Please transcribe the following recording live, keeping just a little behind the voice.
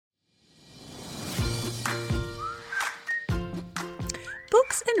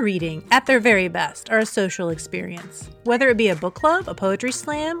Books and reading, at their very best, are a social experience. Whether it be a book club, a poetry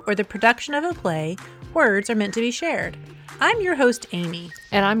slam, or the production of a play, words are meant to be shared. I'm your host, Amy.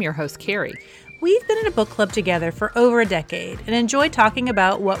 And I'm your host, Carrie. We've been in a book club together for over a decade and enjoy talking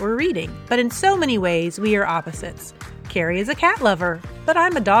about what we're reading, but in so many ways, we are opposites. Carrie is a cat lover, but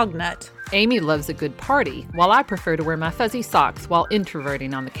I'm a dog nut. Amy loves a good party, while I prefer to wear my fuzzy socks while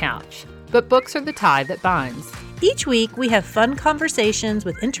introverting on the couch. But books are the tie that binds. Each week, we have fun conversations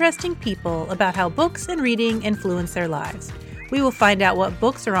with interesting people about how books and reading influence their lives. We will find out what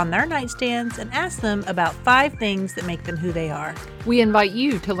books are on their nightstands and ask them about 5 things that make them who they are. We invite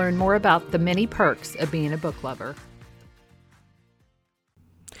you to learn more about the many perks of being a book lover.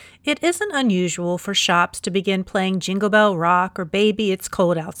 It isn't unusual for shops to begin playing Jingle Bell Rock or Baby It's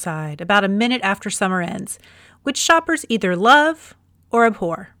Cold Outside about a minute after summer ends, which shoppers either love or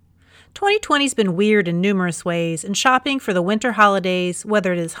abhor. 2020's been weird in numerous ways, and shopping for the winter holidays,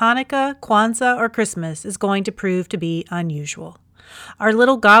 whether it is Hanukkah, Kwanzaa, or Christmas, is going to prove to be unusual. Our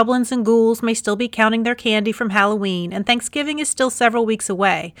little goblins and ghouls may still be counting their candy from Halloween, and Thanksgiving is still several weeks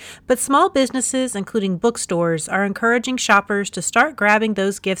away, but small businesses, including bookstores, are encouraging shoppers to start grabbing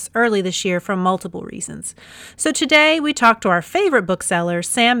those gifts early this year for multiple reasons. So today, we talked to our favorite bookseller,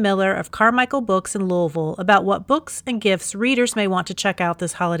 Sam Miller of Carmichael Books in Louisville, about what books and gifts readers may want to check out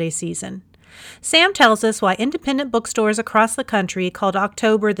this holiday season. Sam tells us why independent bookstores across the country called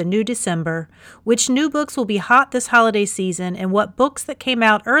October the new December, which new books will be hot this holiday season, and what books that came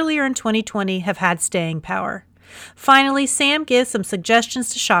out earlier in 2020 have had staying power. Finally, Sam gives some suggestions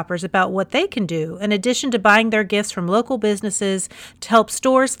to shoppers about what they can do, in addition to buying their gifts from local businesses, to help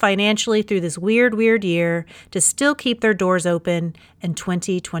stores financially through this weird year, to still keep their doors open in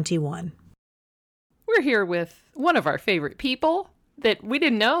 2021. We're here with one of our favorite people that we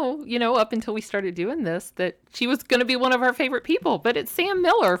didn't know, up until we started doing this, that she was going to be one of our favorite people. But it's Sam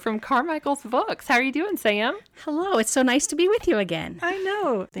Miller from Carmichael's Books. How are you doing, Sam? Hello. It's so nice to be with you again. I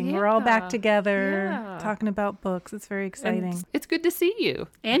know. Yeah. We're all back together talking about books. It's very exciting. And it's good to see you.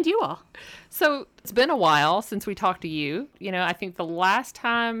 And you all. So it's been a while since we talked to you. I think the last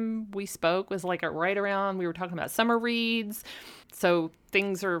time we spoke was right around, we were talking about summer reads. So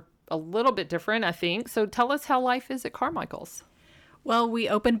things are a little bit different, I think. So tell us how life is at Carmichael's. Well, we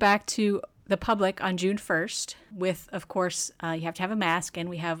opened back to the public on June 1st with, of course, you have to have a mask, and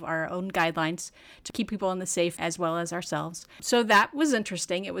we have our own guidelines to keep people in the safe as well as ourselves. So that was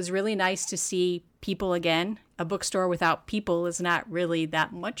interesting. It was really nice to see people again. A bookstore without people is not really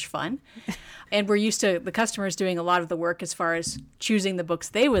that much fun. And we're used to the customers doing a lot of the work as far as choosing the books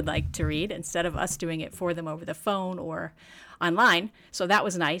they would like to read instead of us doing it for them over the phone or online. So that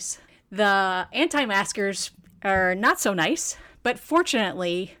was nice. The anti-maskers are not so nice. But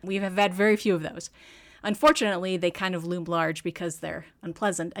fortunately, we have had very few of those. Unfortunately, they kind of loom large because they're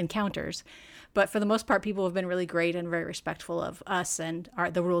unpleasant encounters. But for the most part, people have been really great and very respectful of us and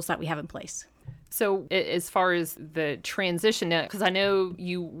the rules that we have in place. So as far as the transition now, because I know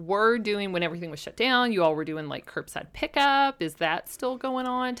you were doing, when everything was shut down, you all were doing curbside pickup. Is that still going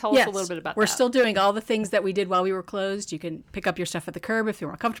on? Tell us a little bit about that. We're still doing all the things that we did while we were closed. You can pick up your stuff at the curb if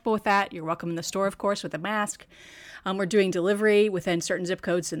you're more comfortable with that. You're welcome in the store, of course, with a mask. We're doing delivery within certain zip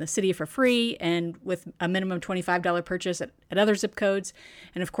codes in the city for free and with a minimum $25 purchase at other zip codes.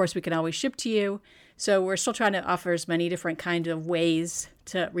 And of course, we can always ship to you. So we're still trying to offer as many different kinds of ways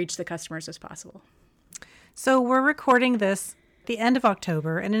to reach the customers as possible. So we're recording this the end of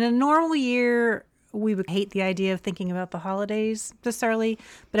October, and in a normal year, we would hate the idea of thinking about the holidays this early,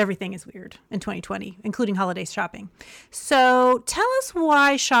 but everything is weird in 2020, including holiday shopping. So tell us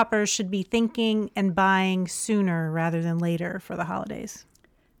why shoppers should be thinking and buying sooner rather than later for the holidays.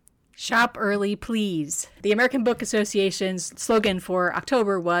 Shop early, please. The American Book Association's slogan for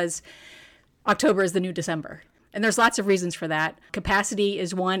October was, October is the new December. And there's lots of reasons for that. Capacity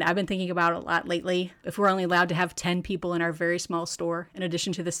is one I've been thinking about a lot lately. If we're only allowed to have 10 people in our very small store, in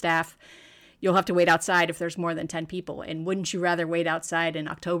addition to the staff, you'll have to wait outside if there's more than 10 people. And wouldn't you rather wait outside in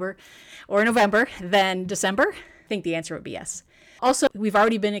October or November than December? I think the answer would be yes. Also, we've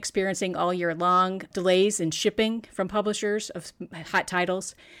already been experiencing all year long delays in shipping from publishers of hot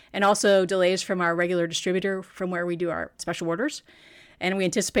titles, and also delays from our regular distributor from where we do our special orders. And we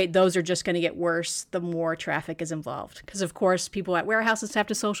anticipate those are just going to get worse the more traffic is involved. Because, of course, people at warehouses have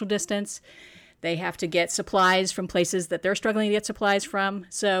to social distance. They have to get supplies from places that they're struggling to get supplies from.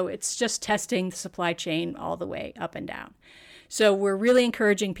 So it's just testing the supply chain all the way up and down. So we're really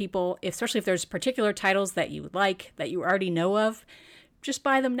encouraging people, especially if there's particular titles that you would like, that you already know of, just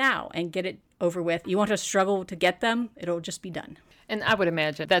buy them now and get it over with. You won't have to struggle to get them. It'll just be done. And I would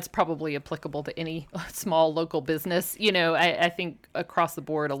imagine that's probably applicable to any small local business. I think across the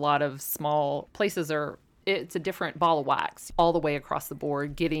board, a lot of small places it's a different ball of wax all the way across the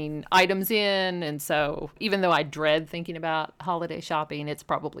board, getting items in. And so even though I dread thinking about holiday shopping, it's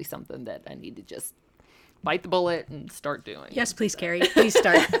probably something that I need to just bite the bullet and start doing. Yes, please, Carrie. Please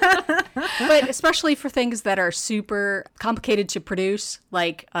start. But especially for things that are super complicated to produce,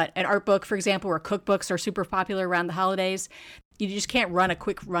 like an art book, for example, or cookbooks are super popular around the holidays. You just can't run a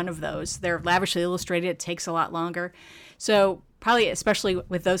quick run of those. They're lavishly illustrated. It takes a lot longer. So probably, especially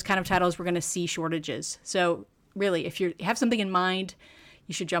with those kind of titles, we're going to see shortages. So really, if you have something in mind,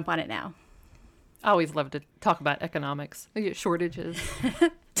 you should jump on it now. I always love to talk about economics. Shortages.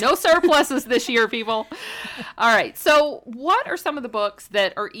 No surpluses this year, people. All right. So what are some of the books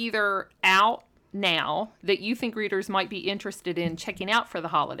that are either out now that you think readers might be interested in checking out for the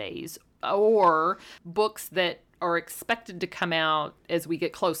holidays, or books that are expected to come out as we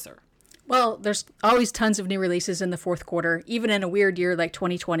get closer? Well, there's always tons of new releases in the fourth quarter, even in a weird year like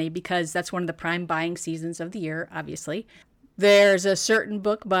 2020, because that's one of the prime buying seasons of the year, obviously. There's a certain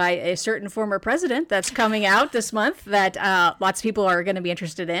book by a certain former president that's coming out this month that lots of people are going to be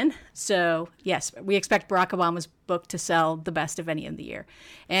interested in. So, yes, we expect Barack Obama's book to sell the best of any in the year.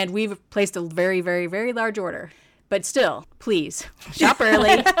 And we've placed a very, very, very large order. But still, please, shop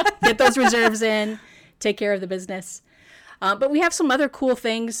early, get those reserves in, take care of the business. But we have some other cool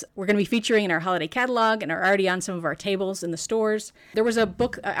things we're going to be featuring in our holiday catalog and are already on some of our tables in the stores. There was a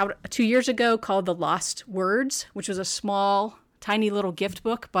book out 2 years ago called The Lost Words, which was a small, tiny little gift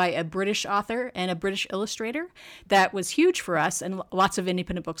book by a British author and a British illustrator that was huge for us and lots of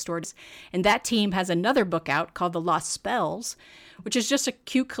independent bookstores. And that team has another book out called The Lost Spells, which is just a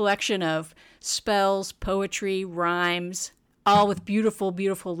cute collection of spells, poetry, rhymes, all with beautiful,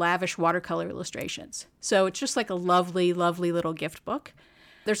 beautiful, lavish watercolor illustrations. So it's just like a lovely, lovely little gift book.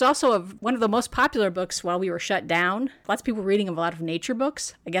 There's also one of the most popular books while we were shut down. Lots of people reading a lot of nature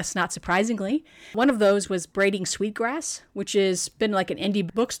books, I guess not surprisingly. One of those was Braiding Sweetgrass, which has been like an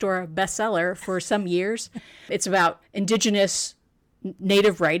indie bookstore bestseller for some years. It's about indigenous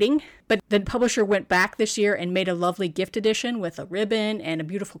native writing, but the publisher went back this year and made a lovely gift edition with a ribbon and a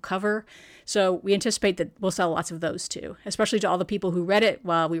beautiful cover. So we anticipate that we'll sell lots of those too, especially to all the people who read it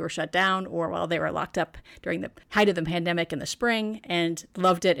while we were shut down or while they were locked up during the height of the pandemic in the spring and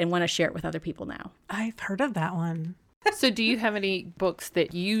loved it and want to share it with other people now. I've heard of that one. So do you have any books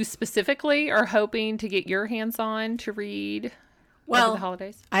that you specifically are hoping to get your hands on to read over the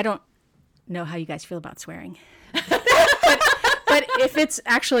holidays? I don't know how you guys feel about swearing. But if it's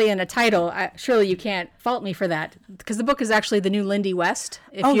actually in a title, surely you can't fault me for that, because the book is actually the new Lindy West.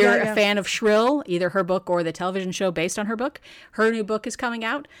 If you're a fan of Shrill, either her book or the television show based on her book, her new book is coming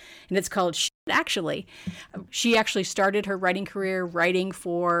out, and it's called Shit, Actually. She actually started her writing career writing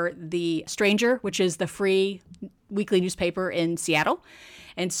for The Stranger, which is the free weekly newspaper in Seattle.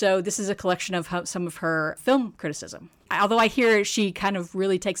 And so this is a collection of some of her film criticism. Although I hear she kind of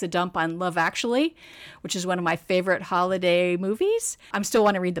really takes a dump on Love Actually, which is one of my favorite holiday movies, I still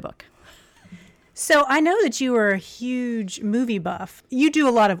want to read the book. So I know that you are a huge movie buff. You do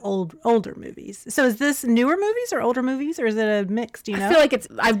a lot of older movies. So is this newer movies or older movies, or is it a mix? Do you know? I feel like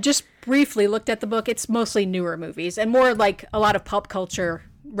I've just briefly looked at the book. It's mostly newer movies and more like a lot of pulp culture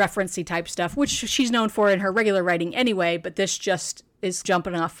reference-y type stuff, which she's known for in her regular writing anyway, but this just is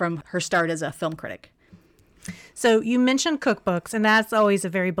jumping off from her start as a film critic. So you mentioned cookbooks, and that's always a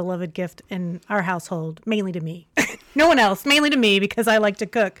very beloved gift in our household, mainly to me. No one else, mainly to me, because I like to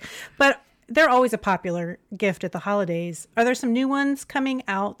cook. But they're always a popular gift at the holidays. Are there some new ones coming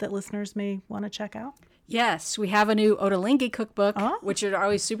out that listeners may want to check out? Yes, we have a new Ottolenghi cookbook, which are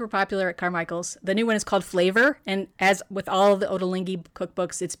always super popular at Carmichael's. The new one is called Flavor, and as with all of the Ottolenghi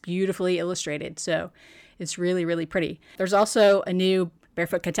cookbooks, it's beautifully illustrated, so it's really, really pretty. There's also a new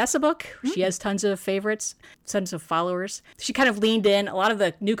Barefoot Contessa book. She has tons of favorites, tons of followers. She kind of leaned in. A lot of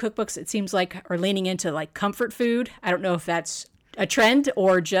the new cookbooks, it seems like, are leaning into like comfort food. I don't know if that's a trend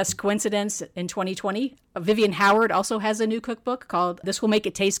or just coincidence in 2020. Vivian Howard also has a new cookbook called This Will Make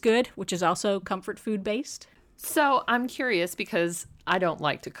It Taste Good, which is also comfort food based. So I'm curious because I don't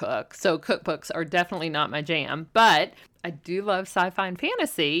like to cook. So cookbooks are definitely not my jam, but I do love sci-fi and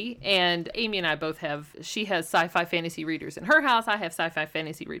fantasy. And Amy and I both she has sci-fi fantasy readers in her house. I have sci-fi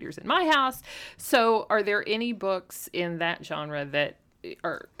fantasy readers in my house. So are there any books in that genre that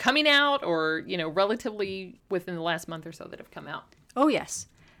are coming out or, relatively within the last month or so that have come out? Oh, yes,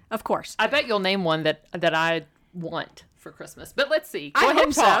 of course. I bet you'll name one that I want for Christmas, but let's see. Go ahead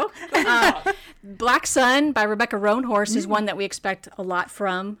and talk. So. Black Sun by Rebecca Roanhorse is one that we expect a lot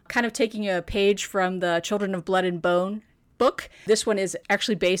from, kind of taking a page from the Children of Blood and Bone book. This one is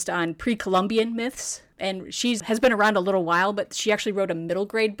actually based on pre-Columbian myths. And she has been around a little while, but she actually wrote a middle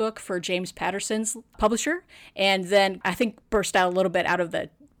grade book for James Patterson's publisher. And then I think burst out a little bit out of the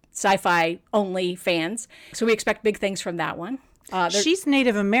sci-fi only fans. So we expect big things from that one. She's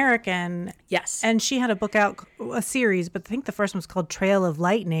Native American. Yes. And she had a book out, a series, but I think the first one was called Trail of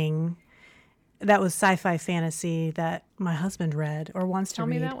Lightning. That was sci-fi fantasy that my husband read or wants to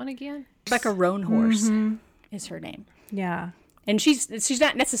read. Tell me that one again. Rebecca Roanhorse is her name. Yeah. And she's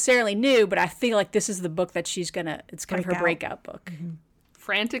not necessarily new, but I feel like this is the book that it's kind of her breakout book. Mm-hmm.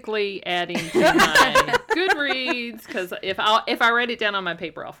 Frantically adding to my Goodreads, because if I write it down on my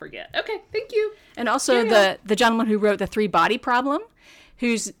paper, I'll forget. Okay, thank you. And also the gentleman who wrote The Three Body Problem,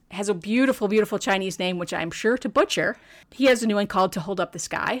 has a beautiful, beautiful Chinese name, which I'm sure to butcher. He has a new one called To Hold Up the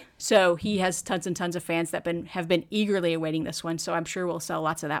Sky. So he has tons and tons of fans that have been eagerly awaiting this one. So I'm sure we'll sell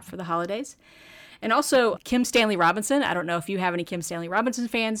lots of that for the holidays. And also Kim Stanley Robinson. I don't know if you have any Kim Stanley Robinson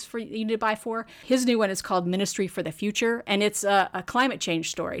fans for you to buy for. His new one is called Ministry for the Future, and it's a climate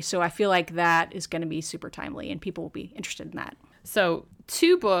change story. So I feel like that is going to be super timely, and people will be interested in that. So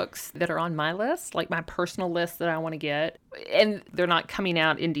 2 books that are on my list, like my personal list that I want to get, and they're not coming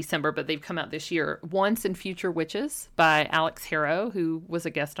out in December, but they've come out this year. Once and Future Witches by Alix Harrow, who was a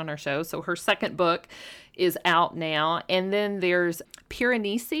guest on our show. So her second book is out now. And then there's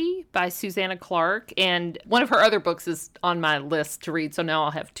Piranesi by Susanna Clarke. And one of her other books is on my list to read. So now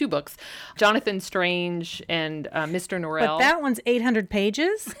I'll have 2 books, Jonathan Strange and Mr. Norrell. But that one's 800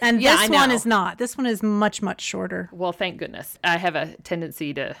 pages. And this one is not. This one is much, much shorter. Well, thank goodness. I have a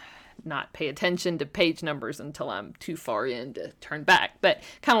tendency to not pay attention to page numbers until I'm too far in to turn back, but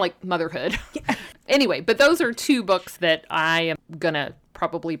kind of like motherhood. Yeah. Anyway, but those are 2 books that I am going to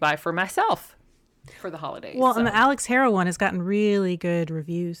probably buy for myself for the holidays. Well, and the Alix Harrow one has gotten really good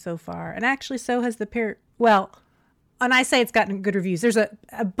reviews so far. And actually so has the and I say it's gotten good reviews. There's a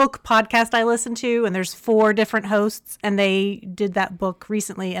book podcast I listen to, and there's 4 different hosts, and they did that book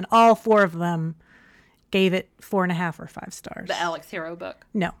recently, and all 4 of them gave it 4.5 or 5 stars. The Alix Harrow book?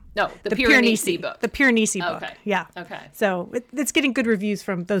 No, the Piranesi book. The Piranesi book. Okay. Yeah. Okay. So it's getting good reviews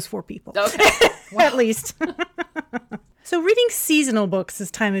from those 4 people. Okay. At least. So reading seasonal books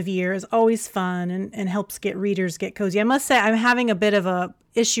this time of year is always fun and helps readers get cozy. I must say I'm having a bit of a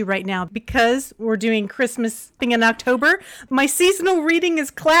issue right now because we're doing Christmas thing in October. My seasonal reading is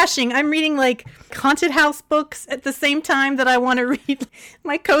clashing. I'm reading like haunted house books at the same time that I want to read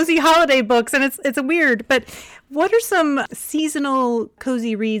my cozy holiday books, and it's weird. But what are some seasonal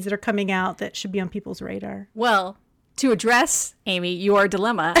cozy reads that are coming out that should be on people's radar? Well, to address, Amy, your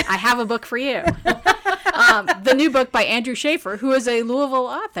dilemma, I have a book for you. The new book by Andrew Shaffer, who is a Louisville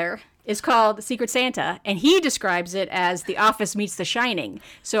author, is called Secret Santa, and he describes it as The Office meets The Shining.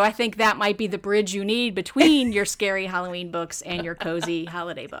 So I think that might be the bridge you need between your scary Halloween books and your cozy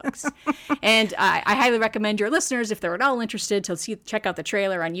holiday books. And I highly recommend your listeners, if they're at all interested, to check out the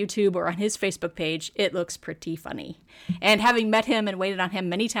trailer on YouTube or on his Facebook page. It looks pretty funny. And having met him and waited on him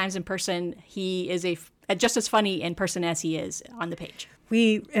many times in person, he is just as funny in person as he is on the page.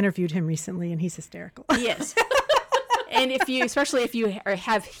 We interviewed him recently, and he's hysterical. He is. And especially if you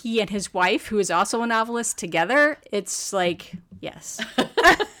have he and his wife, who is also a novelist, together, it's like, yes.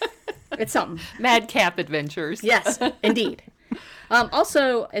 It's something. Madcap adventures. Yes, indeed.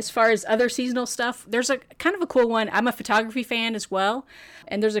 Also, as far as other seasonal stuff, there's a kind of a cool one. I'm a photography fan as well.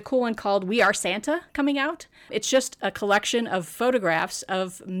 And there's a cool one called We Are Santa coming out. It's just a collection of photographs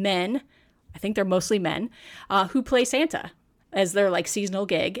of men, I think they're mostly men, who play Santa as their like seasonal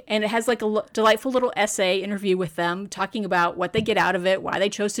gig. And it has like a delightful little essay interview with them talking about what they get out of it, why they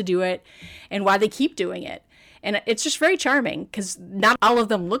chose to do it, and why they keep doing it. And it's just very charming because not all of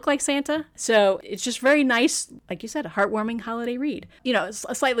them look like Santa. So it's just very nice, like you said, a heartwarming holiday read. You know, it's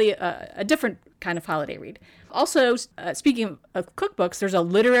a slightly a different kind of holiday read. Also, speaking of cookbooks, there's a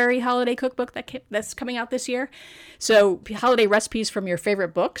literary holiday cookbook that's coming out this year. So holiday recipes from your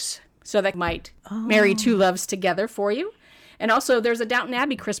favorite books. So that might marry 2 loves together for you. And also, there's a Downton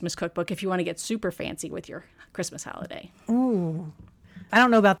Abbey Christmas cookbook if you want to get super fancy with your Christmas holiday. Ooh. I don't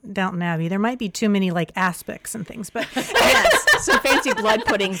know about Downton Abbey. There might be too many like aspics and things, but yes, some fancy blood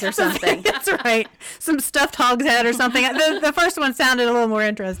puddings or something. That's right. Some stuffed hog's head or something. The first one sounded a little more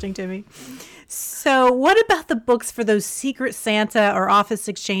interesting to me. So what about the books for those Secret Santa or office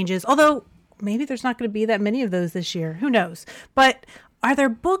exchanges? Although maybe there's not going to be that many of those this year. Who knows? But are there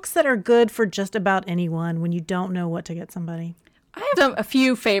books that are good for just about anyone when you don't know what to get somebody? I have a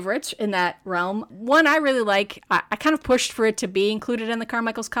few favorites in that realm. One I really like, I kind of pushed for it to be included in the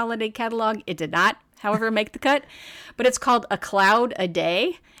Carmichael's Holiday Catalog. It did not however make the cut. But it's called A Cloud a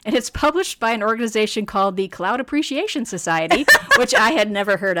Day. And it's published by an organization called the Cloud Appreciation Society, which I had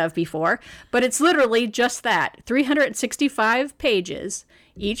never heard of before. But it's literally just that, 365 pages.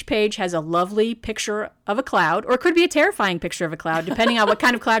 Each page has a lovely picture of a cloud, or it could be a terrifying picture of a cloud, depending on what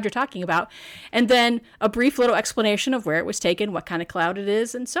kind of cloud you're talking about. And then a brief little explanation of where it was taken, what kind of cloud it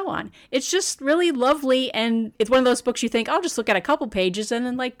is, and so on. It's just really lovely, and it's one of those books you think, I'll just look at a couple pages, and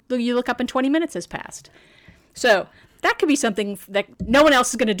then you look up and 20 minutes has passed. So that could be something that no one else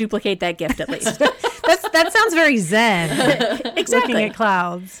is going to duplicate that gift, at least. That sounds very zen. Exactly. Looking at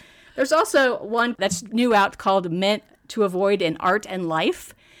clouds. There's also one that's new out called Meant to Avoid in Art and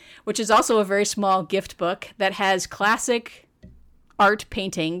Life, which is also a very small gift book that has classic art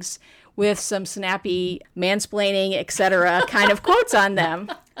paintings with some snappy mansplaining, etc. kind of quotes on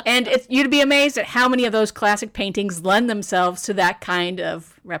them. And you'd be amazed at how many of those classic paintings lend themselves to that kind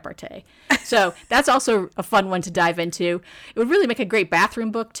of repartee. So that's also a fun one to dive into. It would really make a great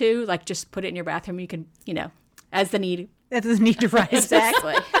bathroom book, too. Like, just put it in your bathroom. You can, as the need. As the need arises.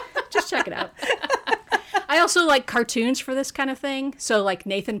 Exactly. Just check it out. I also like cartoons for this kind of thing. So like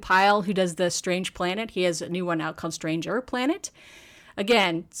Nathan Pyle, who does the Strange Planet, he has a new one out called Stranger Planet.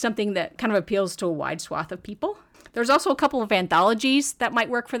 Again, something that kind of appeals to a wide swath of people. There's also a couple of anthologies that might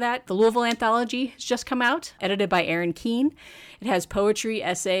work for that. The Louisville Anthology has just come out, edited by Erin Keane. It has poetry,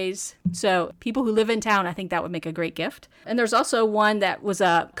 essays. So people who live in town, I think that would make a great gift. And there's also one that was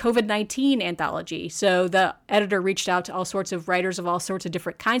a COVID-19 anthology. So the editor reached out to all sorts of writers of all sorts of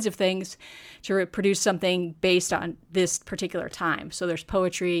different kinds of things to produce something based on this particular time. So there's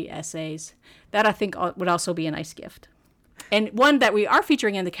poetry, essays. That I think would also be a nice gift. And one that we are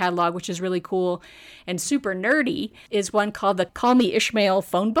featuring in the catalog, which is really cool and super nerdy, is one called the Call Me Ishmael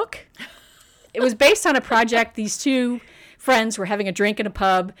phone book. It was based on a project. These two friends were having a drink in a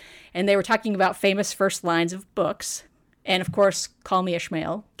pub, and they were talking about famous first lines of books. And, of course, Call Me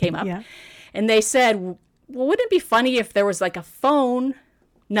Ishmael came up. Yeah. And they said, well, wouldn't it be funny if there was like a phone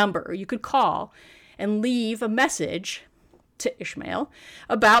number you could call and leave a message to Ishmael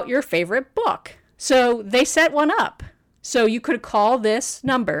about your favorite book? So they set one up. So you could call this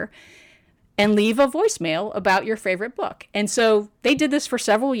number and leave a voicemail about your favorite book. And so they did this for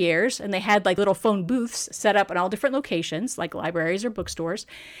several years, and they had like little phone booths set up in all different locations, like libraries or bookstores.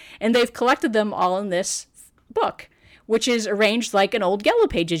 And they've collected them all in this book, which is arranged like an old Yellow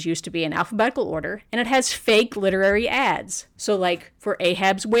Pages used to be in alphabetical order. And it has fake literary ads. So like for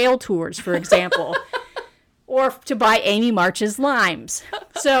Ahab's Whale Tours, for example. Or to buy Amy March's limes.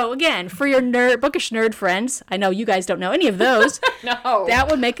 So again, for your bookish nerd friends, I know you guys don't know any of those. No. That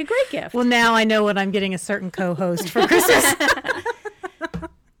would make a great gift. Well, now I know what I'm getting a certain co-host for Christmas.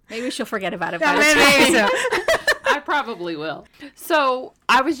 Maybe she'll forget about it. Maybe so. I probably will. So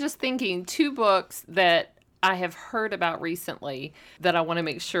I was just thinking 2 books that I have heard about recently that I want to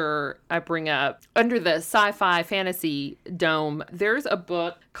make sure I bring up. Under the sci-fi fantasy dome, there's a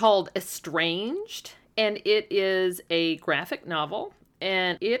book called Estranged. And it is a graphic novel,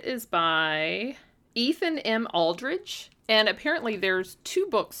 and it is by Ethan M. Aldridge. And apparently there's 2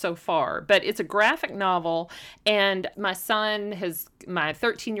 books so far, but it's a graphic novel. And my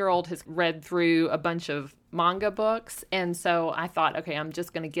 13-year-old has read through a bunch of manga books. And so I thought, okay, I'm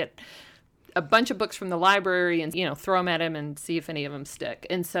just going to get a bunch of books from the library and, throw them at him and see if any of them stick.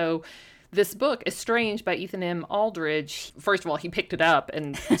 And so this book, Estranged by Ethan M. Aldridge, first of all, he picked it up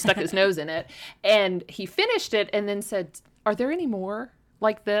and stuck his nose in it. And he finished it and then said, are there any more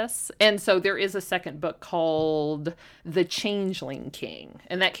like this? And so there is a second book called The Changeling King.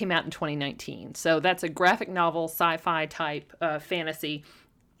 And that came out in 2019. So that's a graphic novel, sci-fi type fantasy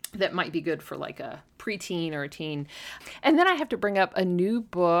that might be good for like a preteen or a teen. And then I have to bring up a new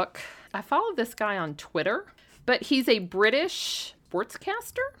book. I follow this guy on Twitter, but he's a British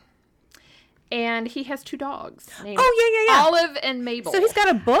sportscaster. And he has 2 dogs named Olive and Mabel. So he's got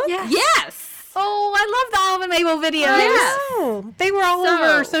a book? Yes. Oh, I love the Olive and Mabel videos. Yes. Oh, they were all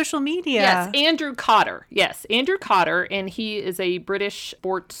over social media. Yes, Andrew Cotter. Yes, Andrew Cotter, and he is a British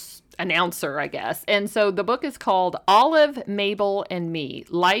sports announcer, I guess. And so the book is called Olive, Mabel, and Me,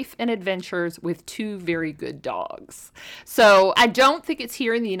 Life and Adventures with 2 Very Good Dogs. So I don't think it's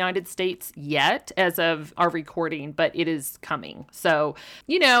here in the United States yet as of our recording, but it is coming. So,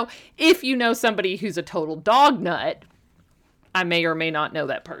 if you know somebody who's a total dog nut, I may or may not know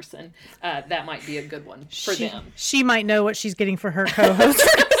that person. That might be a good one for them. She might know what she's getting for her co-host.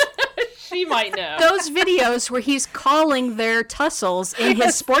 She might know. Those videos where he's calling their tussles in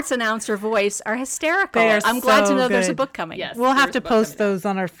his sports announcer voice are hysterical. I'm glad to know there's a book coming. Yes, we'll have to post those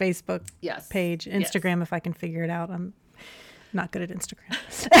on our Facebook page, Instagram, yes. if I can figure it out. I'm not good at Instagram.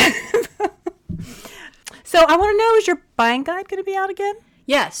 So I want to know, is your buying guide going to be out again?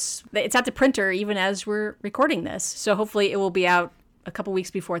 Yes, it's at the printer even as we're recording this. So hopefully it will be out a couple weeks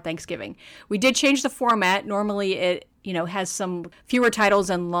before Thanksgiving. We did change the format. Normally it, has some fewer titles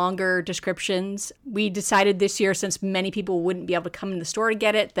and longer descriptions. We decided this year, since many people wouldn't be able to come in the store to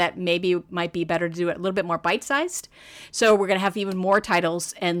get it, that maybe it might be better to do it a little bit more bite-sized. So we're going to have even more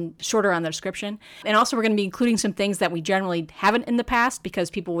titles and shorter on the description. And also we're going to be including some things that we generally haven't in the past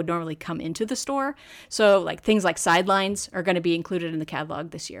because people would normally come into the store. So like things like sidelines are going to be included in the catalog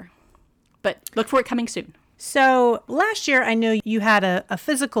this year. But look for it coming soon. So last year, I know you had a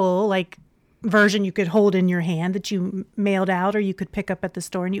physical version you could hold in your hand that you mailed out or you could pick up at the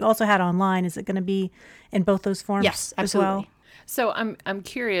store. And you also had online. Is it going to be in both those forms? Yes, absolutely. As well? So I'm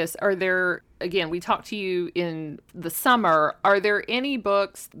curious, are there, again, we talked to you in the summer, are there any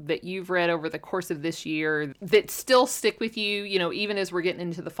books that you've read over the course of this year that still stick with you, even as we're getting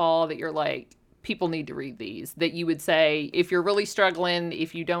into the fall, that you're like, people need to read these, that you would say, if you're really struggling,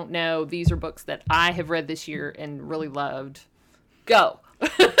 if you don't know, these are books that I have read this year and really loved, go.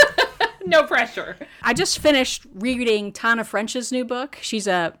 No pressure. I just finished reading Tana French's new book. She's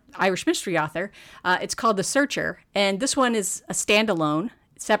a Irish mystery author. It's called The Searcher, and this one is a standalone,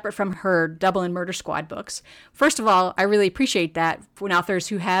 separate from her Dublin Murder Squad books. First of all, I really appreciate that when authors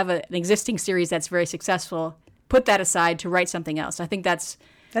who have an existing series that's very successful put that aside to write something else. I think that's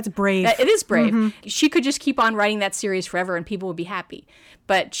brave. It is brave. Mm-hmm. She could just keep on writing that series forever and people would be happy.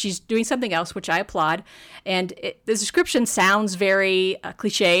 But she's doing something else, which I applaud. And the description sounds very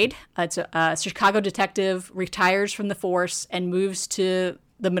cliched. It's a Chicago detective retires from the force and moves to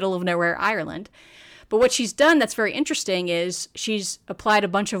the middle of nowhere, Ireland. But what she's done that's very interesting is she's applied a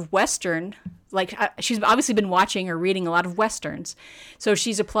bunch of Western, she's obviously been watching or reading a lot of Westerns. So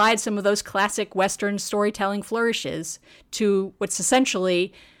she's applied some of those classic Western storytelling flourishes to what's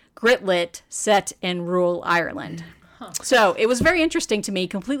essentially gritlit set in rural Ireland. Huh. So it was very interesting to me,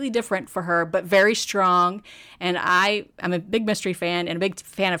 completely different for her, but very strong. And I'm a big mystery fan and a big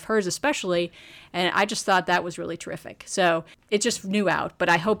fan of hers especially. And I just thought that was really terrific. So it just new out, but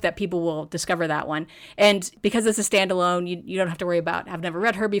I hope that people will discover that one. And because it's a standalone, you don't have to worry about, I've never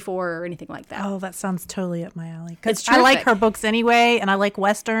read her before or anything like that. Oh, that sounds totally up my alley. Because I like her books anyway, and I like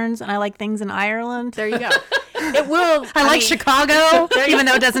Westerns, and I like things in Ireland. There you go. It will. I like Chicago, even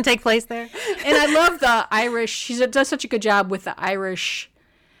though it doesn't take place there. And I love the Irish. She does such a good job with the Irish,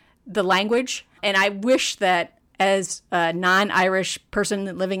 the language. And I wish that as a non-Irish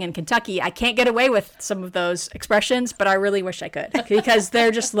person living in Kentucky, I can't get away with some of those expressions, but I really wish I could because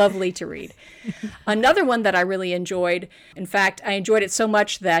they're just lovely to read. Another one that I really enjoyed, in fact, I enjoyed it so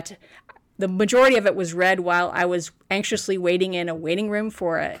much that the majority of it was read while I was anxiously waiting in a waiting room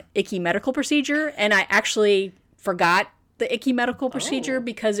for a icky medical procedure, and I actually forgot the icky medical procedure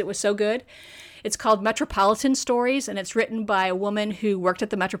because it was so good. It's called Metropolitan Stories, and it's written by a woman who worked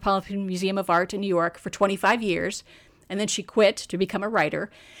at the Metropolitan Museum of Art in New York for 25 years, and then she quit to become a writer.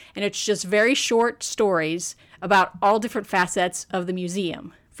 And it's just very short stories about all different facets of the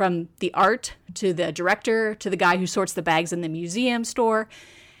museum, from the art to the director to the guy who sorts the bags in the museum store.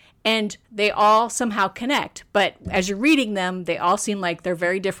 And they all somehow connect. But as you're reading them, they all seem like they're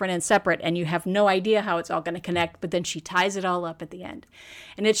very different and separate, and you have no idea how it's all going to connect, but then she ties it all up at the end.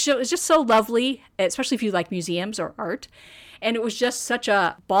 And it's just so lovely, especially if you like museums or art. And it was just such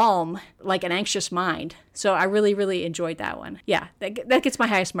a balm, like an anxious mind. So I really, really enjoyed that one. Yeah, that gets my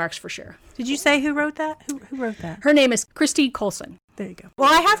highest marks for sure. Did you say who wrote that? Who wrote that? Her name is Christy Coulson. There you go.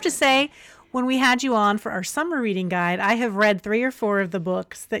 Well, I have to say, when we had you on for our summer reading guide, I have read 3 or 4 of the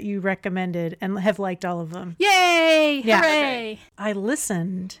books that you recommended and have liked all of them. Yay! Yeah. Hooray! I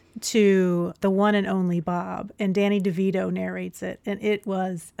listened to The One and Only Bob, and Danny DeVito narrates it, and it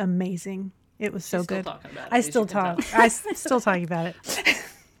was amazing. It was so good. I'm still talking about it.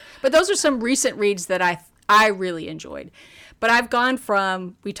 But those are some recent reads that I really enjoyed. But I've gone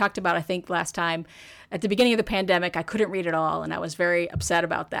from, we talked about, I think last time, at the beginning of the pandemic, I couldn't read at all, and I was very upset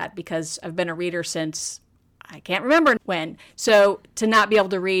about that because I've been a reader since I can't remember when. So to not be able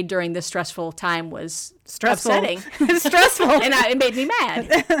to read during this stressful time was upsetting. It's stressful. And it made me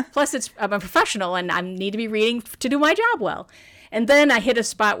mad. Plus, I'm a professional, and I need to be reading to do my job well. And then I hit a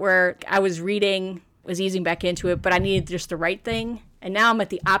spot where I was easing back into it, but I needed just the right thing. And now I'm at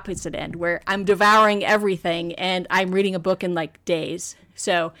the opposite end, where I'm devouring everything, and I'm reading a book in days.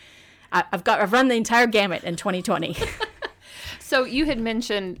 So I've run the entire gamut in 2020. So you had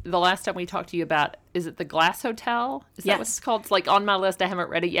mentioned the last time we talked to you about, is it The Glass Hotel? Is that what it's called? It's on my list. I haven't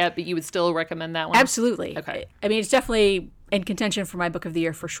read it yet, but you would still recommend that one? Absolutely. Okay. I mean, it's definitely in contention for my book of the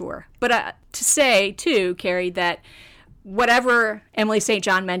year for sure. But to say, too, Carrie, that whatever Emily St.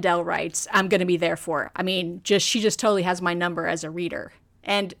 John Mandel writes, I'm going to be there for. I mean, she just totally has my number as a reader.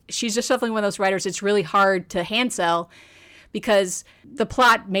 And she's just definitely one of those writers it's really hard to hand sell because the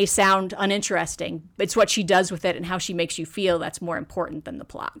plot may sound uninteresting. It's what she does with it and how she makes you feel that's more important than the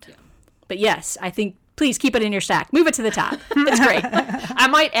plot. Yeah. But yes, I think please keep it in your stack. Move it to the top. It's great. I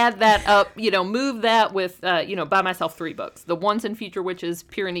might add that up, move that with, buy myself 3 books. The Once and Future Witches,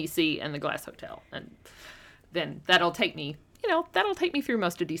 Piranesi, and The Glass Hotel. And then that'll take me through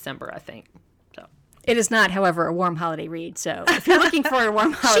most of December, I think. So it is not, however, a warm holiday read. So if you're looking for a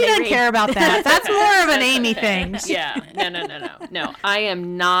warm holiday read. She doesn't care about that. That's more of an Amy thing. Yeah. No, I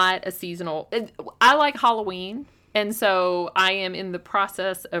am not a seasonal. I like Halloween. And so I am in the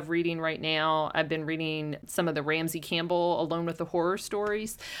process of reading right now. I've been reading some of the Ramsey Campbell Alone with the Horror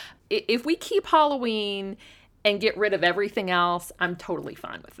Stories. If we keep Halloween and get rid of everything else, I'm totally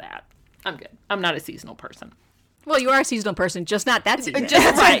fine with that. I'm good. I'm not a seasonal person. Well, you are a seasonal person, just not that season.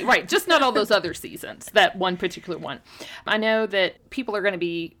 Right. Just not all those other seasons, that one particular one. I know that people are going to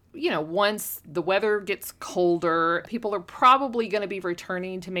be, once the weather gets colder, people are probably going to be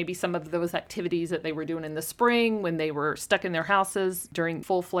returning to maybe some of those activities that they were doing in the spring when they were stuck in their houses during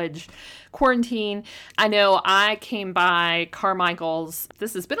full-fledged quarantine. I know I came by Carmichael's,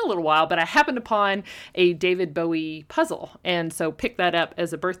 this has been a little while, but I happened upon a David Bowie puzzle, and so picked that up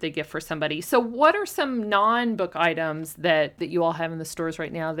as a birthday gift for somebody. So what are some non-book items that you all have in the stores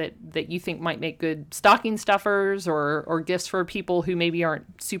right now that you think might make good stocking stuffers or gifts for people who maybe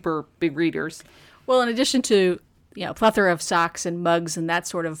aren't super big readers? Well, in addition to, a plethora of socks and mugs and that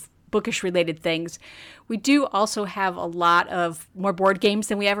sort of bookish related things, we do also have a lot of more board games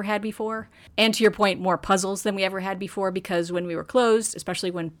than we ever had before. And to your point, more puzzles than we ever had before, because when we were closed,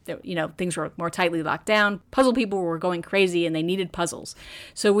 especially when, things were more tightly locked down, puzzle people were going crazy and they needed puzzles.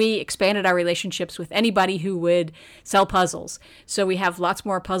 So we expanded our relationships with anybody who would sell puzzles. So we have lots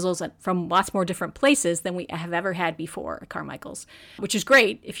more puzzles from lots more different places than we have ever had before at Carmichael's, which is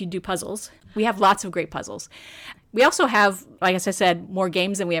great if you do puzzles. We have lots of great puzzles. We also have, like as I said, more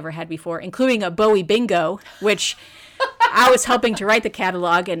games than we ever had before, including a Bowie bingo, which I was helping to write the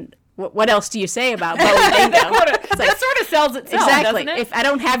catalog. And what else do you say about Bowie bingo? That sort of sells itself, exactly. Doesn't it? If I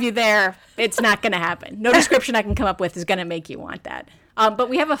don't have you there, it's not going to happen. No description I can come up with is going to make you want that. But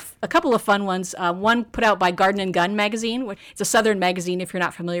we have a couple of fun ones. One put out by Garden and Gun magazine. It's a Southern magazine if you're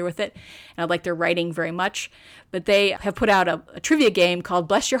not familiar with it. And I like their writing very much. But they have put out a trivia game called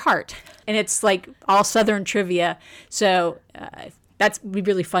Bless Your Heart. And it's like all Southern trivia. So that's be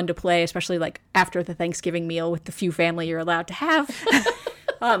really fun to play, especially like after the Thanksgiving meal with the few family you're allowed to have.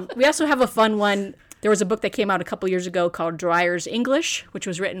 We also have a fun one. There was a book that came out a couple years ago called Dreyer's English, which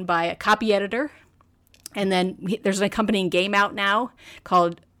was written by a copy editor. And then there's an accompanying game out now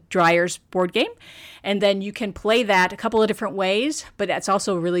called Dreyer's Board Game. And then you can play that a couple of different ways, but that's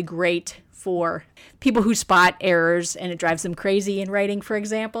also really great for people who spot errors and it drives them crazy in writing, for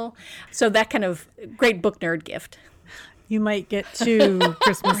example. So that kind of great book nerd gift. You might get 2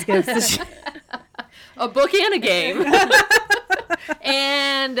 Christmas gifts. A book and a game.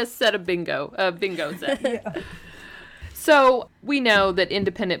 And a set of bingo set. Yeah. So we know that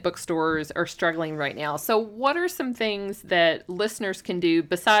independent bookstores are struggling right now. So what are some things that listeners can do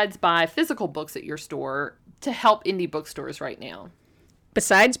besides buy physical books at your store to help indie bookstores right now?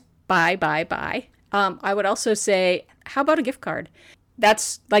 Besides buy, I would also say, how about a gift card?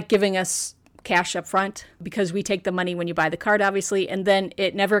 That's like giving us cash up front because we take the money when you buy the card, obviously, and then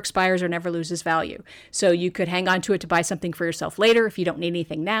it never expires or never loses value. So you could hang on to it to buy something for yourself later if you don't need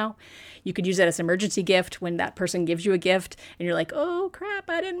anything now. You could use it as an emergency gift when that person gives you a gift and you're like, oh crap,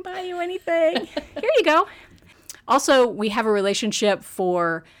 I didn't buy you anything. Here you go. Also, we have a relationship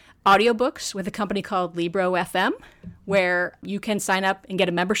for audiobooks with a company called Libro FM, where you can sign up and get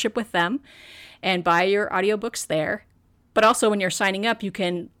a membership with them and buy your audiobooks there. But also when you're signing up, you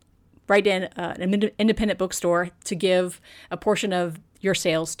can write in an independent bookstore to give a portion of your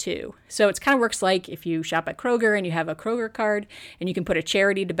sales too. So it kind of works like if you shop at Kroger and you have a Kroger card and you can put a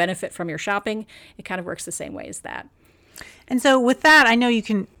charity to benefit from your shopping, it kind of works the same way as that. And so with that, I know you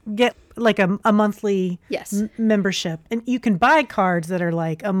can get like a monthly membership. And you can buy cards that are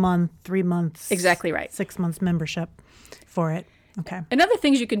like a month, 3 months. Exactly right. 6 months membership for it. Okay. And other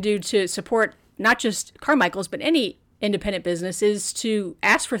things you can do to support not just Carmichael's, but any independent business is to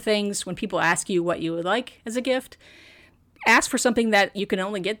ask for things when people ask you what you would like as a gift. Ask for something that you can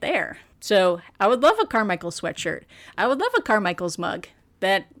only get there. So I would love a Carmichael sweatshirt. I would love a Carmichael's mug.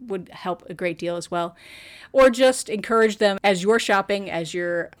 That would help a great deal as well. Or just encourage them as you're shopping, as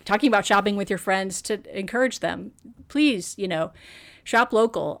you're talking about shopping with your friends, to encourage them. Please, Shop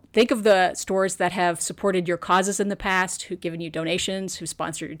local. Think of the stores that have supported your causes in the past, who've given you donations, who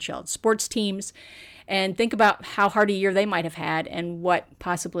sponsored your child sports teams, and think about how hard a year they might have had and what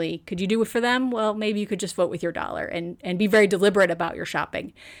possibly could you do for them? Well, maybe you could just vote with your dollar and be very deliberate about your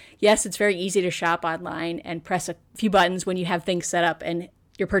shopping. Yes, it's very easy to shop online and press a few buttons when you have things set up and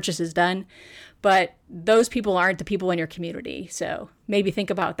your purchase is done, but those people aren't the people in your community. So maybe think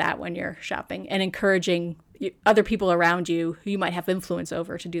about that when you're shopping and encouraging other people around you who you might have influence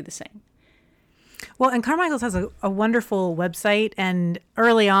over to do the same. Well, and Carmichael's has a wonderful website. And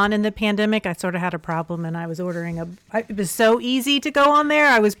early on in the pandemic, I sort of had a problem and I was it was so easy to go on there.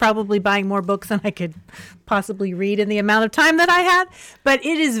 I was probably buying more books than I could possibly read in the amount of time that I had. But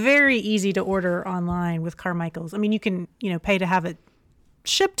it is very easy to order online with Carmichael's. I mean, you can, pay to have it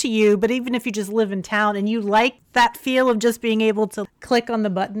shipped to you, but even if you just live in town and you like that feel of just being able to click on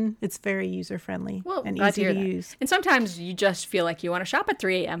the button, it's very user-friendly and easy to use. And sometimes you just feel like you want to shop at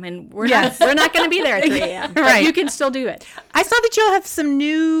 3 a.m. and we're not going to be there at 3 a.m. Right. You can still do it. I saw that you'll have some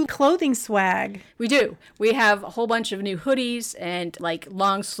new clothing swag. We do. We have a whole bunch of new hoodies and like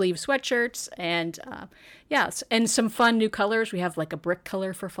long sleeve sweatshirts and and some fun new colors. We have like a brick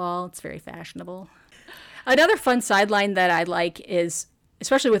color for fall. It's very fashionable. Another fun sideline that I like is,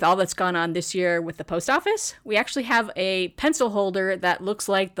 especially with all that's gone on this year with the post office, we actually have a pencil holder that looks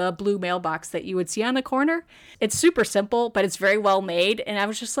like the blue mailbox that you would see on the corner. It's super simple, but it's very well made. And I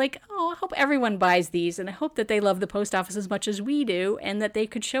was just like, I hope everyone buys these. And I hope that they love the post office as much as we do and that they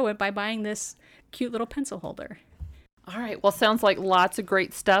could show it by buying this cute little pencil holder. All right. Well, sounds like lots of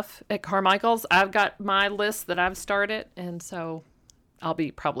great stuff at Carmichael's. I've got my list that I've started. And so I'll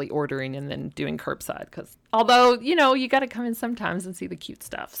be probably ordering and then doing curbside because although, you got to come in sometimes and see the cute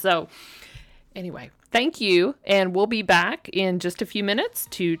stuff. So anyway, thank you. And we'll be back in just a few minutes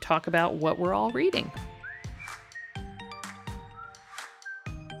to talk about what we're all reading.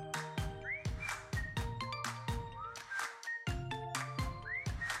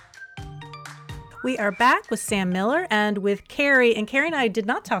 We are back with Sam Miller and with Carrie. And Carrie and I did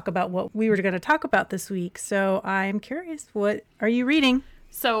not talk about what we were going to talk about this week. So I'm curious, what are you reading?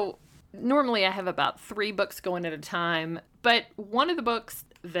 So normally I have about 3 books going at a time. But one of the books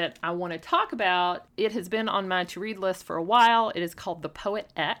that I want to talk about, it has been on my to-read list for a while. It is called The Poet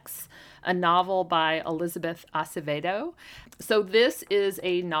X, a novel by Elizabeth Acevedo. So this is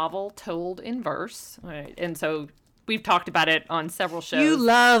a novel told in verse. Right? And so we've talked about it on several shows. You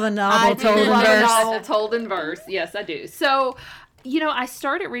love a novel told in verse. A novel told in verse. Yes, I do. So, I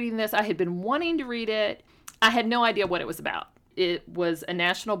started reading this. I had been wanting to read it. I had no idea what it was about. It was a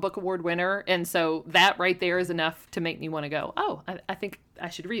National Book Award winner. And so that right there is enough to make me want to go, I think I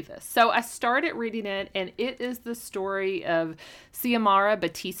should read this. So I started reading it, and it is the story of Xiomara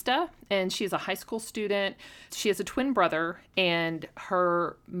Batista. And she's a high school student. She has a twin brother, and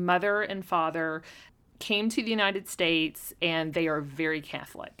her mother and father came to the United States, and they are very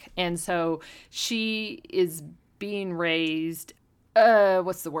Catholic. And so she is being raised,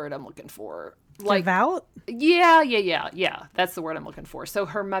 what's the word I'm looking for? Like devout? Yeah. That's the word I'm looking for. So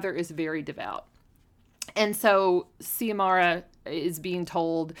her mother is very devout. And so Xiomara is being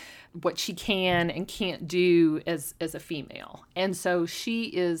told what she can and can't do as a female. And so she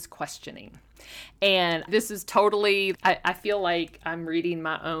is questioning. And this is totally, I feel like I'm reading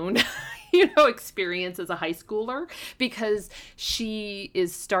my own experience as a high schooler, because she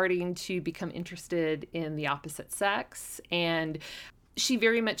is starting to become interested in the opposite sex. And she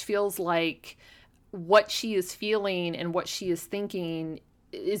very much feels like what she is feeling and what she is thinking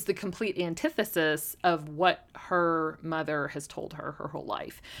is the complete antithesis of what her mother has told her whole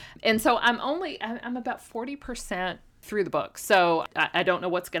life. And so I'm about 40% through the book. So I don't know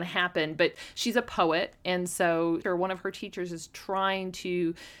what's going to happen, but she's a poet. And so one of her teachers is trying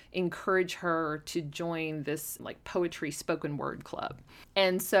to encourage her to join this like poetry spoken word club.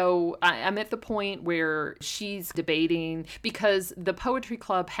 And so I'm at the point where she's debating, because the poetry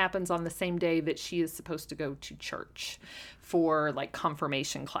club happens on the same day that she is supposed to go to church for like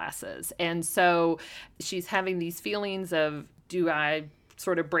confirmation classes. And so she's having these feelings of, do I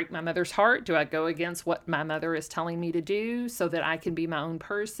sort of break my mother's heart? Do I go against what my mother is telling me to do so that I can be my own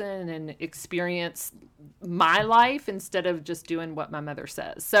person and experience my life instead of just doing what my mother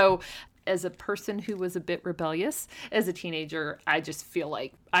says? So as a person who was a bit rebellious as a teenager, I just feel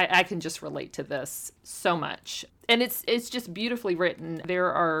like I can just relate to this so much. And it's just beautifully written.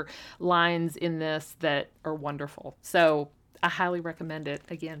 There are lines in this that are wonderful. So I highly recommend it.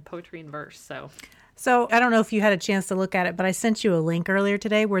 Again, poetry in verse. So I don't know if you had a chance to look at it, but I sent you a link earlier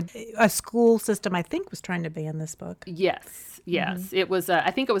today where a school system, I think, was trying to ban this book. Yes. It was, I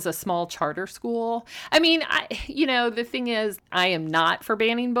think it was a small charter school. I mean, the thing is, I am not for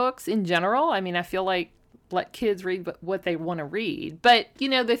banning books in general. I mean, I feel like let kids read what they want to read. But,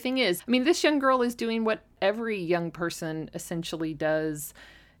 the thing is, I mean, this young girl is doing what every young person essentially does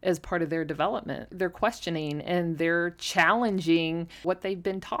as part of their development. They're questioning and they're challenging what they've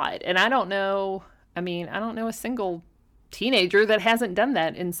been taught. And I don't know a single teenager that hasn't done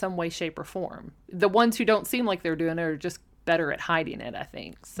that in some way, shape, or form. The ones who don't seem like they're doing it are just better at hiding it, I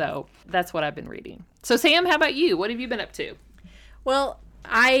think. So that's what I've been reading. So Sam, how about you? What have you been up to? Well,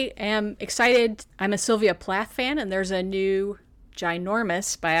 I am excited. I'm a Sylvia Plath fan, and there's a new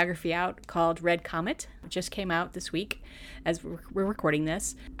ginormous biography out called Red Comet. It just came out this week as we're recording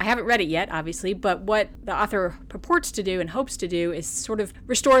this. I haven't read it yet, obviously, but what the author purports to do and hopes to do is sort of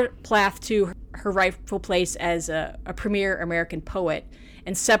restore Plath to her rightful place as a premier American poet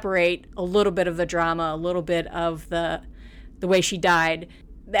and separate a little bit of the drama, a little bit of the way she died.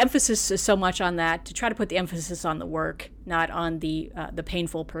 The emphasis is so much on that, to try to put the emphasis on the work, not on the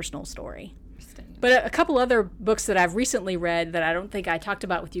painful personal story. But a couple other books that I've recently read that I don't think I talked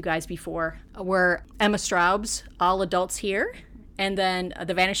about with you guys before were Emma Straub's All Adults Here, and then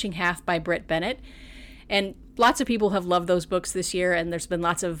The Vanishing Half by Britt Bennett. And lots of people have loved those books this year, and there's been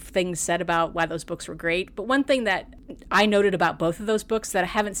lots of things said about why those books were great. But one thing that I noted about both of those books that I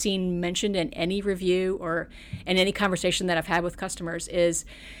haven't seen mentioned in any review or in any conversation that I've had with customers is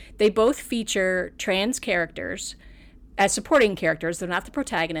they both feature trans characters as supporting characters. They're not the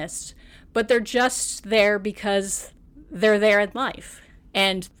protagonists, but they're just there because they're there in life.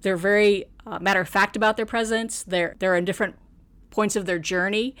 And they're very matter of fact about their presence. They're in different points of their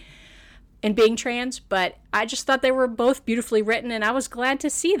journey in being trans, but I just thought they were both beautifully written, and I was glad to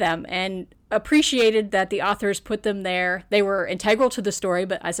see them and appreciated that the authors put them there. They were integral to the story,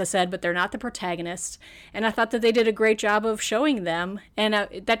 but as I said, but they're not the protagonists. And I thought that they did a great job of showing them, and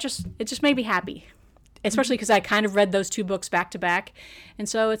it just made me happy, especially because I kind of read those two books back to back, and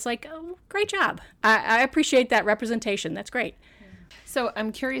so it's like, oh, great job. I appreciate that representation. That's great. So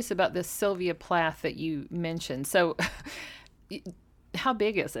I'm curious about this Sylvia Plath that you mentioned. So how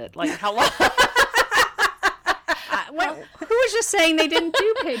big is it? Like, how long? Who was just saying they didn't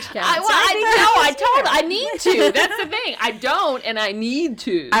do page counts? I need to. That's the thing. I don't, and I need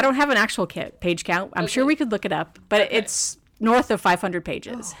to. I don't have an actual page count. I'm sure we could look it up, but it's north of 500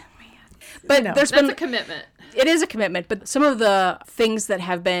 pages. Oh, man. But that's a commitment. It is a commitment, but some of the things that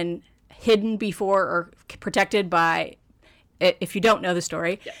have been hidden before or protected by, if you don't know the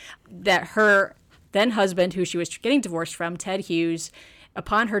story, that her then husband, who she was getting divorced from, Ted Hughes,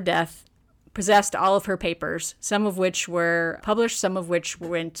 upon her death, possessed all of her papers, some of which were published, some of which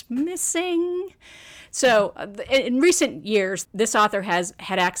went missing. So in recent years, this author has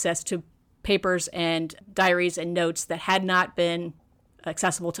had access to papers and diaries and notes that had not been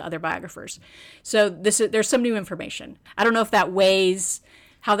accessible to other biographers. So there's some new information. I don't know if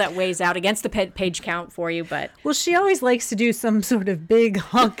how that weighs out against the page count for you, but... Well, she always likes to do some sort of big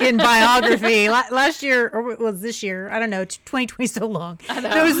honkin' biography. Last year, or it was this year, I don't know, 2020 so long. I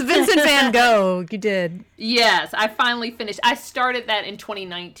know. It was Vincent van Gogh. You did. Yes, I finally finished. I started that in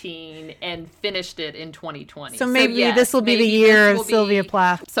 2019 and finished it in 2020. So maybe this will be the year of Sylvia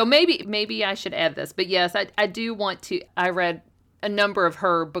Plath. So maybe I should add this. But yes, I do want to... I read a number of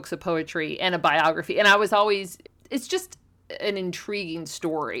her books of poetry and a biography, and I was always... It's just an intriguing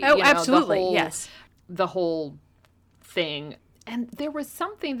story. Oh, absolutely. Yes. The whole thing. And there was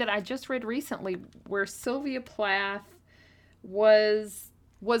something that I just read recently where Sylvia Plath was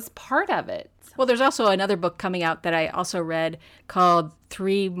part of it. Well, there's also another book coming out that I also read called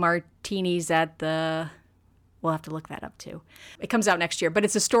 3 Martinis at the... We'll have to look that up too. It comes out next year, but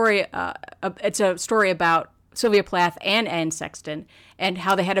it's a story. It's a story about Sylvia Plath and Anne Sexton and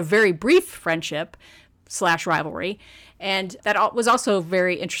how they had a very brief friendship / rivalry. And that was also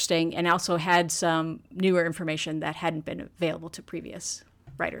very interesting and also had some newer information that hadn't been available to previous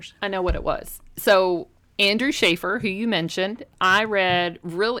writers. I know what it was. So Andrew Shaffer, who you mentioned, I read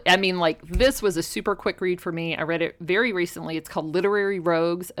this was a super quick read for me. I read it very recently. It's called Literary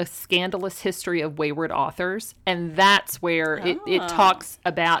Rogues, A Scandalous History of Wayward Authors. And that's where it talks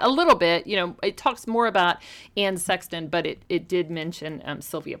about a little bit, it talks more about Anne Sexton, but it did mention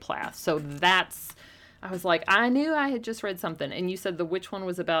Sylvia Plath. So I was like, I knew I had just read something. And you said which one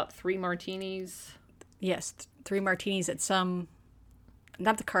was about 3 martinis? Yes, 3 martinis at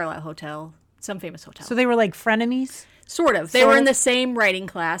not the Carlisle Hotel, some famous hotel. So they were like frenemies? Sort of. They were in the same writing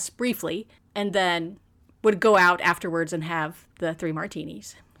class briefly and then would go out afterwards and have the 3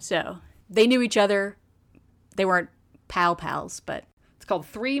 martinis. So They knew each other. They weren't pals, but... It's called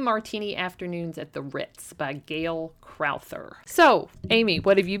 3 Martini Afternoons at the Ritz by Gail Crowther. So, Amy,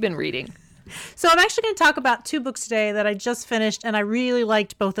 what have you been reading? So I'm actually going to talk about 2 books today that I just finished, and I really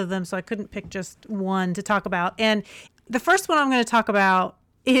liked both of them, so I couldn't pick just one to talk about. And the first one I'm going to talk about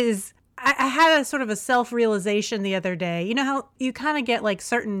is... I had a sort of a self-realization the other day. You know how you kind of get like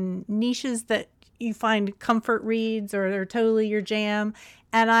certain niches that you find comfort reads or they're totally your jam?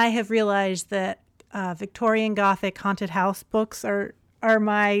 And I have realized that Victorian Gothic haunted house books are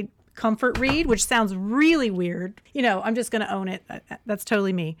my comfort read, which sounds really weird. You know, I'm just going to own it. That's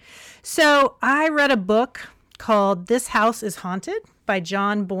totally me. So I read a book called This House is Haunted by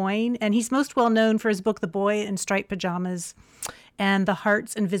John Boyne, and he's most well known for his book The Boy in Striped Pajamas and The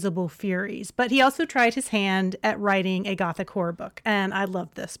Heart's Invisible Furies. But he also tried his hand at writing a Gothic horror book, and I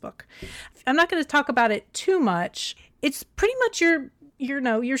love this book. I'm not going to talk about it too much. It's pretty much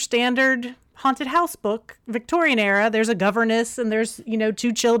your standard haunted house book, Victorian era. There's a governess and there's, 2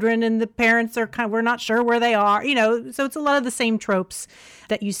 children and the parents are we're not sure where they are, so it's a lot of the same tropes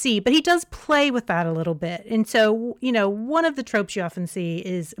that you see, but he does play with that a little bit. And so, one of the tropes you often see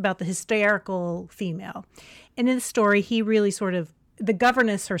is about the hysterical female. And in the story, he really the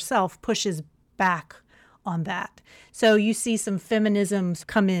governess herself pushes back on that. So you see some feminism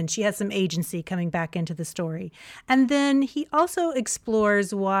come in. She has some agency coming back into the story. And then he also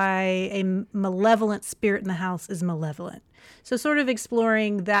explores why a malevolent spirit in the house is malevolent. So sort of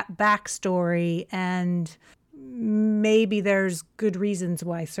exploring that backstory, and maybe there's good reasons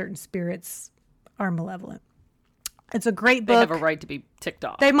why certain spirits are malevolent. It's a great book. They have a right to be ticked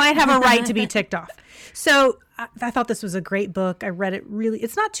off. They might have a right to be ticked off. So I thought this was a great book. I read it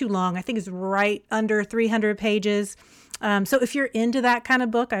it's not too long. I think it's right under 300 pages. So if you're into that kind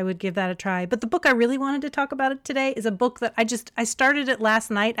of book, I would give that a try. But the book I really wanted to talk about today is a book that I started it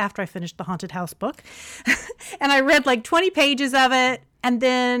last night after I finished the Haunted House book. And I read like 20 pages of it. And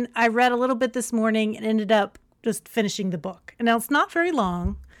then I read a little bit this morning and ended up just finishing the book. And now it's not very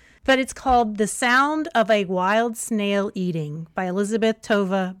long, but it's called The Sound of a Wild Snail Eating by Elizabeth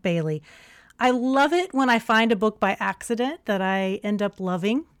Tova Bailey. I love it when I find a book by accident that I end up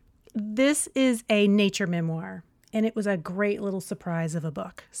loving. This is a nature memoir, and it was a great little surprise of a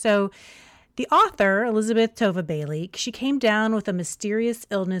book. So the author, Elizabeth Tova Bailey, she came down with a mysterious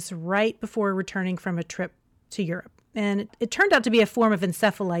illness right before returning from a trip to Europe. And it turned out to be a form of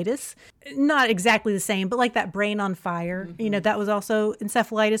encephalitis. Not exactly the same, but like that brain on fire. Mm-hmm. That was also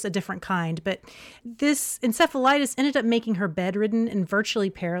encephalitis, a different kind. But this encephalitis ended up making her bedridden and virtually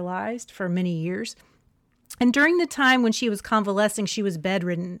paralyzed for many years. And during the time when she was convalescing, she was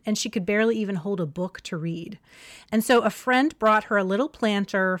bedridden and she could barely even hold a book to read. And so a friend brought her a little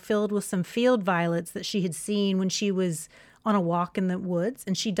planter filled with some field violets that she had seen when she was on a walk in the woods.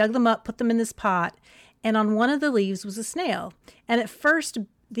 And she dug them up, put them in this pot, and on one of the leaves was a snail. And at first,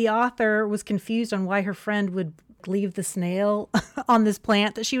 the author was confused on why her friend would leave the snail on this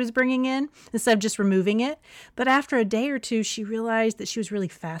plant that she was bringing in instead of just removing it. But after a day or two, she realized that she was really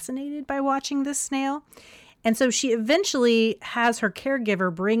fascinated by watching this snail. And so she eventually has her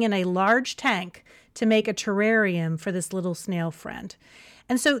caregiver bring in a large tank to make a terrarium for this little snail friend.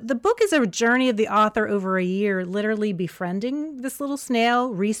 And so the book is a journey of the author over a year, literally befriending this little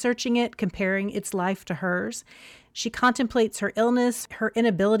snail, researching it, comparing its life to hers. She contemplates her illness, her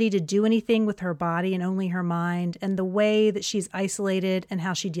inability to do anything with her body and only her mind, and the way that she's isolated and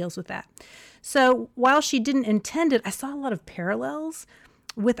how she deals with that. So while she didn't intend it, I saw a lot of parallels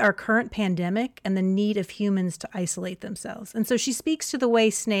with our current pandemic and the need of humans to isolate themselves. And so she speaks to the way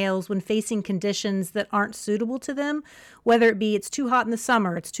snails, when facing conditions that aren't suitable to them, whether it be it's too hot in the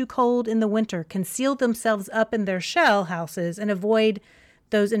summer, it's too cold in the winter, can seal themselves up in their shell houses and avoid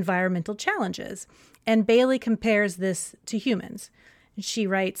those environmental challenges. And Bailey compares this to humans. She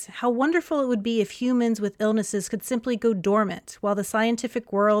writes, "How wonderful it would be if humans with illnesses could simply go dormant while the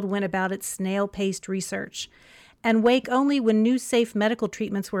scientific world went about its snail-paced research, and wake only when new safe medical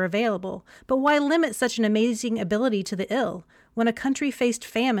treatments were available. But why limit such an amazing ability to the ill? When a country faced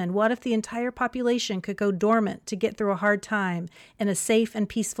famine, what if the entire population could go dormant to get through a hard time in a safe and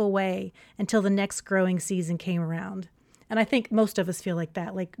peaceful way until the next growing season came around?" And I think most of us feel like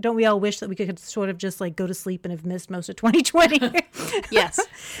that. Like, don't we all wish that we could sort of just like go to sleep and have missed most of 2020? Yes.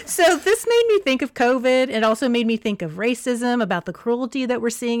 So this made me think of COVID. It also made me think of racism, about the cruelty that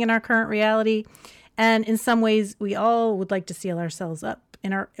we're seeing in our current reality. And in some ways, we all would like to seal ourselves up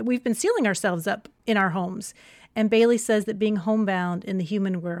we've been sealing ourselves up in our homes. And Bailey says that being homebound in the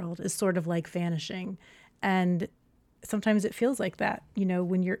human world is sort of like vanishing. And sometimes it feels like that.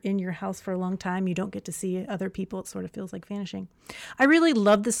 When you're in your house for a long time, you don't get to see other people. It sort of feels like vanishing. I really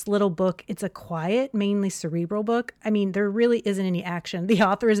love this little book. It's a quiet, mainly cerebral book. I mean, there really isn't any action. The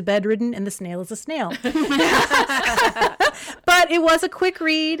author is bedridden and the snail is a snail. But it was a quick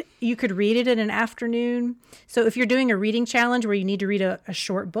read. You could read it in an afternoon. So if you're doing a reading challenge where you need to read a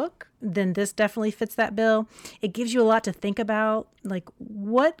short book, then this definitely fits that bill. It gives you a lot to think about. Like,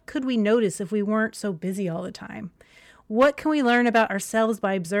 what could we notice if we weren't so busy all the time? What can we learn about ourselves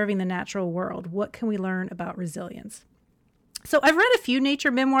by observing the natural world? What can we learn about resilience? So I've read a few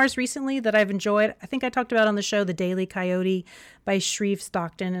nature memoirs recently that I've enjoyed. I think I talked about on the show The Daily Coyote by Shreve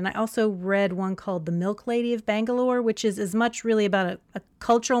Stockton. And I also read one called The Milk Lady of Bangalore, which is as much really about a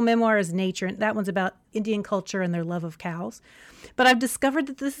cultural memoir as nature. And that one's about Indian culture and their love of cows. But I've discovered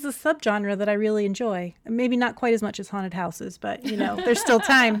that this is a subgenre that I really enjoy. Maybe not quite as much as haunted houses, but, there's still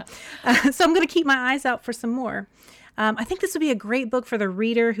time. So I'm going to keep my eyes out for some more. I think this would be a great book for the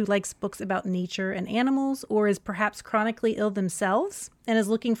reader who likes books about nature and animals, or is perhaps chronically ill themselves and is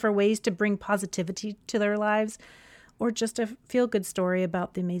looking for ways to bring positivity to their lives, or just a feel-good story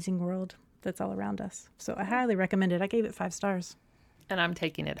about the amazing world that's all around us. So I highly recommend it. I gave it 5 stars. And I'm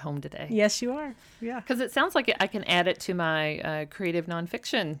taking it home today. Yes, you are. Yeah. Because it sounds like I can add it to my creative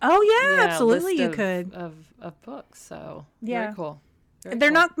nonfiction. Oh, yeah, absolutely list you of, could. Of books. So yeah. Very cool.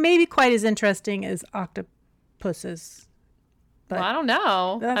 They're not maybe quite as interesting as octopuses. But well, I don't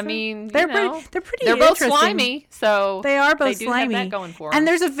know. I mean, they're they're both slimy, so they are both they do slimy. Have that going for them. And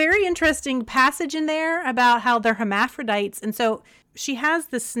there's a very interesting passage in there about how they're hermaphrodites, and so she has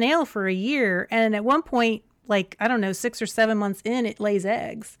the snail for a year, and at one point, 6 or 7 months in, it lays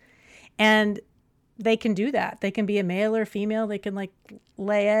eggs, and they can do that. They can be a male or a female. They can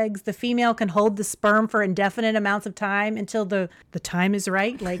lay eggs. The female can hold the sperm for indefinite amounts of time until the time is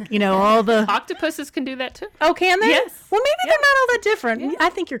right. All the octopuses can do that too. Oh, can they? Yes. Well, maybe they're not all that different. Yeah.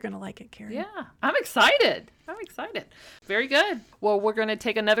 I think you're going to like it, Karen. Yeah, I'm excited. Very good. Well, we're going to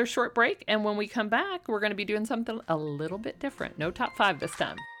take another short break, and when we come back, we're going to be doing something a little bit different. No top 5 this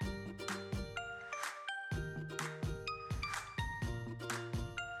time.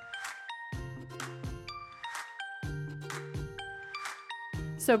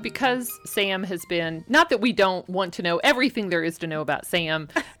 So because Sam has been, not that we don't want to know everything there is to know about Sam,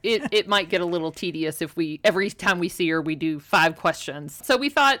 it might get a little tedious if every time we see her, we do 5 questions. So we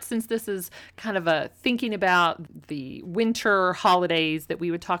thought, since this is kind of a thinking about the winter holidays, that we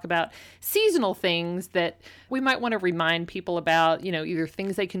would talk about seasonal things that we might want to remind people about, either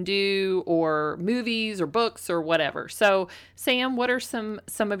things they can do or movies or books or whatever. So Sam, what are some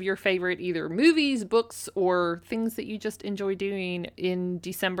of your favorite either movies, books, or things that you just enjoy doing in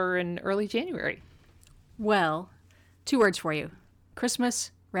December and early January? Well, 2 words for you.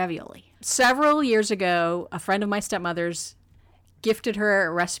 Christmas ravioli. Several years ago, a friend of my stepmother's gifted her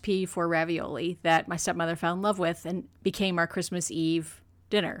a recipe for ravioli that my stepmother fell in love with and became our Christmas Eve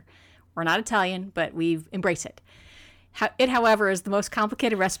dinner. We're not Italian, but we've embraced it. It, however, is the most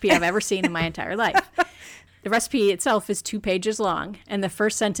complicated recipe I've ever seen in my entire life. The recipe itself is 2 pages long, and the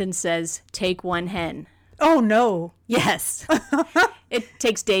first sentence says, "Take 1 hen." Oh, no. Yes. It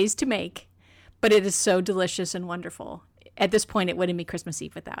takes days to make, but it is so delicious and wonderful. At this point, it wouldn't be Christmas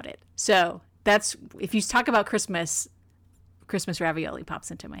Eve without it. So that's, if you talk about Christmas ravioli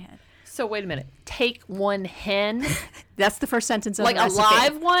pops into my head. So wait a minute. Take 1 hen? That's the first sentence of the recipe. Like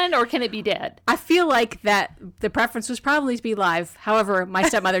a live one, or can it be dead? I feel like that the preference was probably to be live. However, my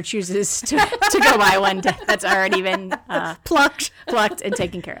stepmother chooses to go buy one that's already been plucked and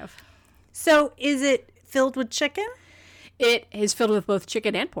taken care of. So is it filled with chicken? It is filled with both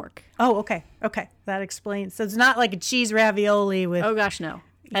chicken and pork. Oh, okay. That explains. So it's not like a cheese ravioli with... Oh, gosh, no.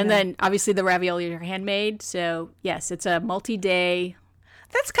 And then, obviously, the ravioli are handmade. So, yes, it's a multi-day...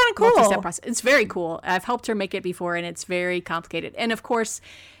 That's kind of cool. Multi-step process. It's very cool. I've helped her make it before, and it's very complicated. And, of course,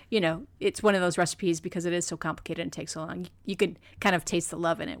 it's one of those recipes because it is so complicated and takes so long. You can kind of taste the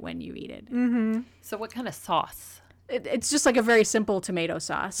love in it when you eat it. Mm-hmm. So what kind of sauce? It's just like a very simple tomato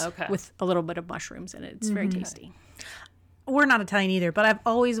sauce with a little bit of mushrooms in it. It's very tasty. We're not Italian either, but I've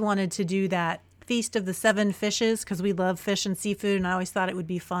always wanted to do that Feast of the 7 Fishes because we love fish and seafood, and I always thought it would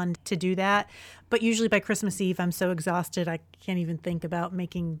be fun to do that. But usually by Christmas Eve, I'm so exhausted, I can't even think about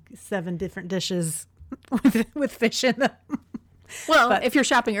making 7 different dishes with fish in them. Well, if you're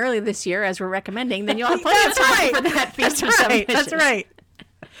shopping early this year, as we're recommending, then you'll have plenty of time for that Feast of 7 Fishes. That's right.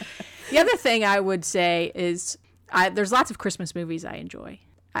 The other thing I would say is there's lots of Christmas movies I enjoy.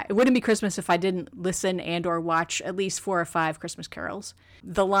 It wouldn't be Christmas if I didn't listen and or watch at least 4 or 5 Christmas carols.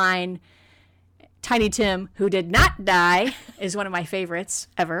 The line, "Tiny Tim, who did not die," is one of my favorites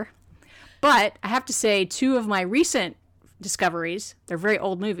ever. But I have to say, two of my recent discoveries, they're very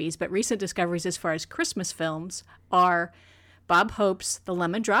old movies, but recent discoveries as far as Christmas films are Bob Hope's The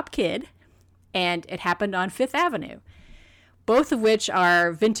Lemon Drop Kid and It Happened on Fifth Avenue, both of which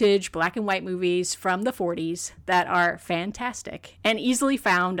are vintage black and white movies from the 40s that are fantastic and easily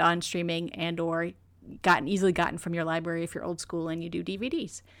found on streaming and or easily gotten from your library if you're old school and you do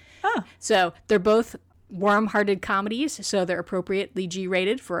DVDs. Oh. So they're both warm-hearted comedies, so they're appropriately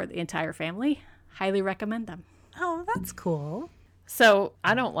G-rated for the entire family. Highly recommend them. Oh, that's cool. So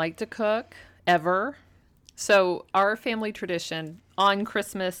I don't like to cook ever. So our family tradition on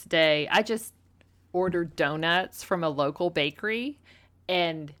Christmas Day, I just order donuts from a local bakery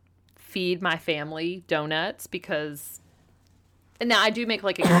and feed my family donuts because, and now I do make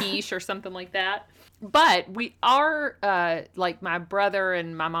like a quiche or something like that. But we are, like my brother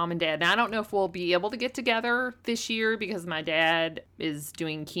and my mom and dad. Now, I don't know if we'll be able to get together this year because my dad is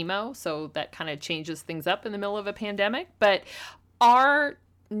doing chemo. So that kind of changes things up in the middle of a pandemic. But our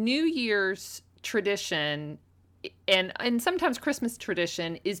New Year's tradition and sometimes Christmas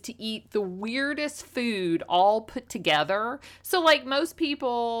tradition is to eat the weirdest food all put together. So like most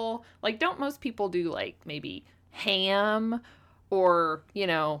people, like don't most people do like maybe ham or, you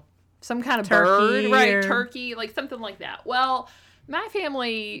know, some kind of Turkey bird, right? or... Turkey, like something like that. Well, my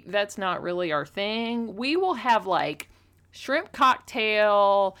family, that's not really our thing. We will have like shrimp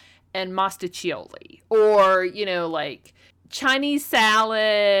cocktail and mostaccioli, or, you know, like Chinese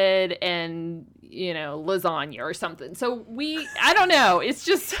salad and, you know, lasagna or something. So I don't know. It's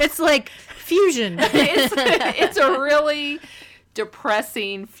just, it's like fusion. it's a really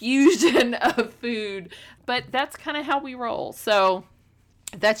depressing fusion of food, but that's kind of how we roll. So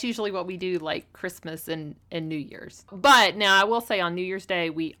that's usually what we do, like Christmas and New Year's. But now I will say on New Year's Day,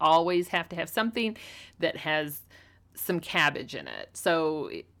 we always have to have something that has some cabbage in it. So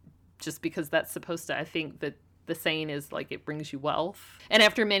just because that's supposed to, I think that the saying is like it brings you wealth. And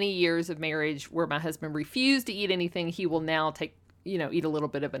after many years of marriage where my husband refused to eat anything, he will now eat a little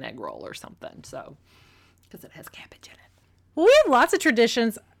bit of an egg roll or something. So, because it has cabbage in it. Well, we have lots of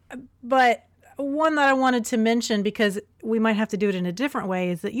traditions, but one that I wanted to mention, because we might have to do it in a different way,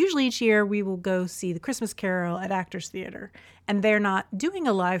 is that usually each year we will go see the Christmas Carol at Actors Theater. And they're not doing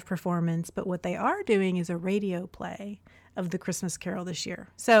a live performance, but what they are doing is a radio play of the Christmas Carol this year.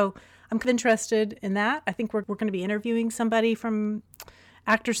 So I'm interested in that. I think we're going to be interviewing somebody from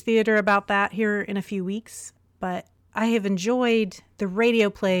Actors Theater about that here in a few weeks. But I have enjoyed the radio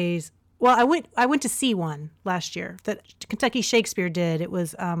plays. Well, I went to see one last year that Kentucky Shakespeare did. It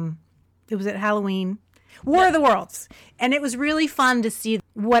was at Halloween, War of the Worlds. And it was really fun to see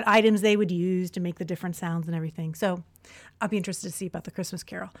what items they would use to make the different sounds and everything. So I'll be interested to see about the Christmas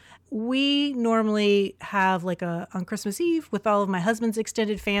Carol. We normally have on Christmas Eve with all of my husband's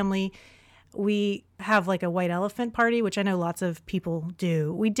extended family, we have like a white elephant party, which I know lots of people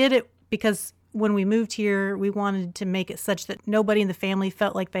do. We did it because when we moved here, we wanted to make it such that nobody in the family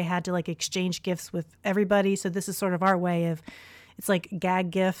felt like they had to like exchange gifts with everybody. So this is sort of our way of, it's like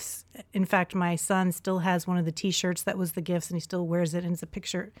gag gifts. In fact, my son still has one of the T-shirts that was the gifts, and he still wears it. And it's a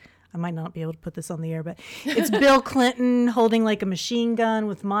picture. I might not be able to put this on the air, but it's Bill Clinton holding like a machine gun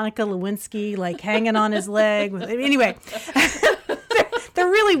with Monica Lewinsky like hanging on his leg. Anyway, they're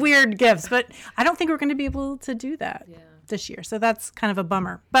really weird gifts, but I don't think we're going to be able to do that this year. So that's kind of a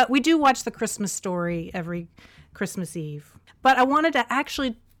bummer. But we do watch The Christmas Story every Christmas Eve. But I wanted to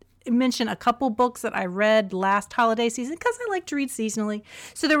actually mention a couple books that I read last holiday season because I like to read seasonally.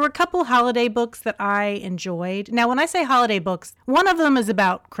 So there were a couple holiday books that I enjoyed. Now, when I say holiday books, one of them is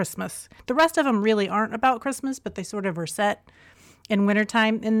about Christmas. The rest of them really aren't about Christmas, but they sort of are set in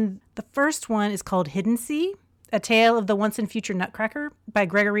wintertime. And the first one is called Hidden Sea, A Tale of the Once and Future Nutcracker by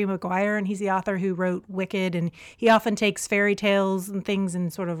Gregory Maguire. And he's the author who wrote Wicked. And he often takes fairy tales and things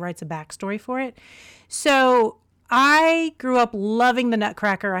and sort of writes a backstory for it. So I grew up loving the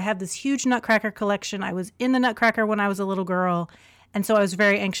Nutcracker. I have this huge Nutcracker collection. I was in the Nutcracker when I was a little girl, and so I was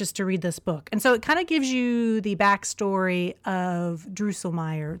very anxious to read this book. And so it kind of gives you the backstory of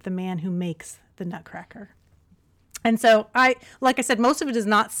Drosselmeyer, the man who makes the Nutcracker. And so like I said, most of it is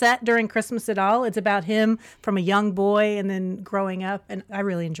not set during Christmas at all. It's about him from a young boy and then growing up, and I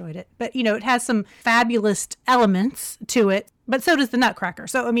really enjoyed it. But, it has some fabulous elements to it. But so does the Nutcracker.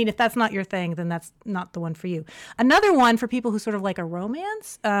 So, I mean, if that's not your thing, then that's not the one for you. Another one for people who sort of like a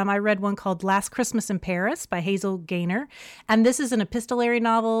romance, I read one called Last Christmas in Paris by Hazel Gaynor. And this is an epistolary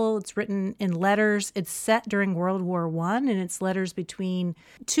novel. It's written in letters. It's set during World War I, and it's letters between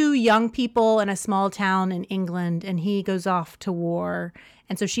two young people in a small town in England, and he goes off to war.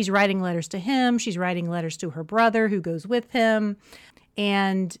 And so she's writing letters to him. She's writing letters to her brother who goes with him.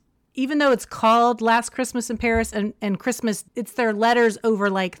 And even though it's called Last Christmas in Paris and Christmas, it's their letters over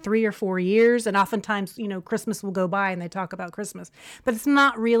like 3 or 4 years. And oftentimes, Christmas will go by and they talk about Christmas. But it's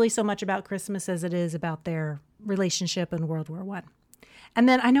not really so much about Christmas as it is about their relationship in World War I. And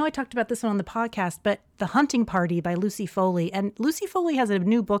then I know I talked about this one on the podcast, but The Hunting Party by Lucy Foley. And Lucy Foley has a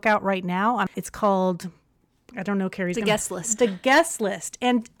new book out right now. It's called... I don't know, Carrie's The Guest List. The Guest List.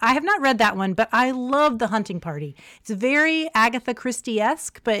 And I have not read that one, but I love The Hunting Party. It's very Agatha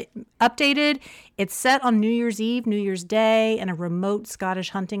Christie-esque, but updated. It's set on New Year's Eve, New Year's Day, in a remote Scottish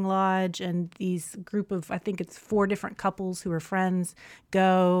hunting lodge. And these group of, I think it's 4 different couples who are friends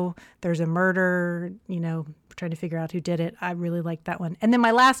go. There's a murder, trying to figure out who did it. I really like that one. And then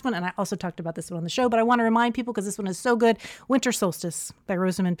my last one, and I also talked about this one on the show, but I want to remind people because this one is so good, Winter Solstice by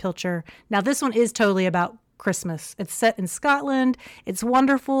Rosamund Pilcher. Now, this one is totally about Christmas. It's set in Scotland. It's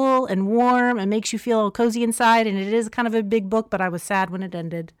wonderful and warm and makes you feel cozy inside. And it is kind of a big book, but I was sad when it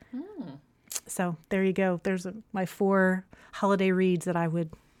ended. So there you go. There's my 4 holiday reads that I would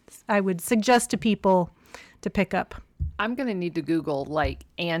suggest to people to pick up. I'm going to need to Google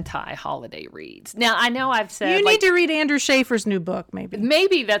anti-holiday reads. Now, I know I've said... You need to read Andrew Shaffer's new book, maybe.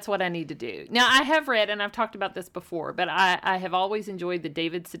 Maybe that's what I need to do. Now, I have read, and I've talked about this before, but I have always enjoyed the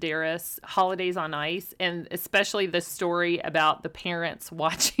David Sedaris Holidays on Ice, and especially the story about the parents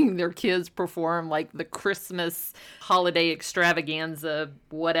watching their kids perform the Christmas holiday extravaganza,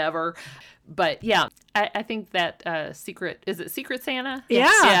 whatever. But yeah, I think that is it Secret Santa? Yeah.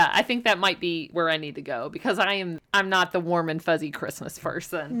 Yeah, I think that might be where I need to go because I'm not the warm and fuzzy Christmas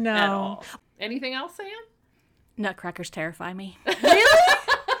person at all. Anything else, Sam? Nutcrackers terrify me. Really?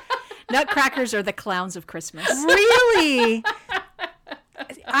 Nutcrackers are the clowns of Christmas. Really?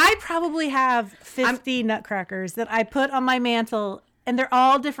 I probably have 50 nutcrackers that I put on my mantle. And they're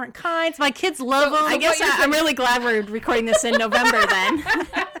all different kinds. My kids love them. I guess I'm really glad we're recording this in November then.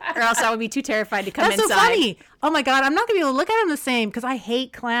 Or else I would be too terrified to come inside. That's so funny. Oh my God, I'm not going to be able to look at them the same because I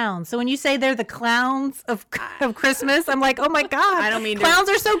hate clowns. So when you say they're the clowns of Christmas, I'm like, oh my God. I don't mean clowns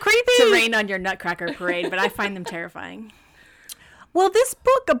are so creepy. To rain on your Nutcracker parade, but I find them terrifying. Well, this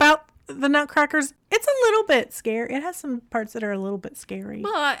book about the Nutcrackers, it's a little bit scary. It has some parts that are a little bit scary.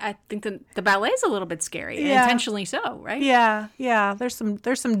 Well, I think the ballet is a little bit scary, Yeah. intentionally so, right? Yeah. There's some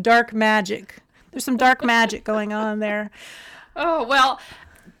dark magic. There's some dark magic going on there. Oh, well,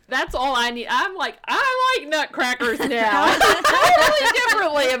 that's all I need. I like Nutcrackers now. Totally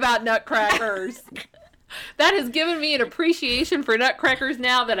differently about Nutcrackers. That has given me an appreciation for Nutcrackers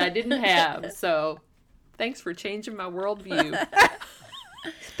now that I didn't have. So thanks for changing my worldview.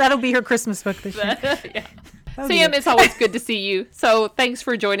 That'll be her Christmas book this year. Yeah. Sam, it's always good to see you. So thanks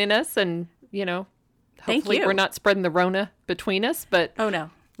for joining us. And, hopefully we're not spreading the Rona between us. But oh, no.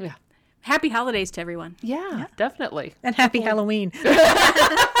 Yeah. Happy holidays to everyone. Yeah, definitely. And happy Halloween.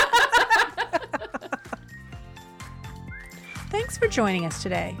 Thanks for joining us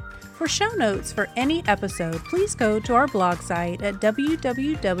today. For show notes for any episode, please go to our blog site at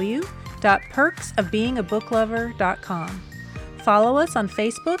www.perksofbeingabooklover.com. Follow us on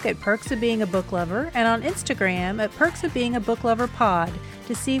Facebook at Perks of Being a Book Lover and on Instagram at Perks of Being a Book Lover Pod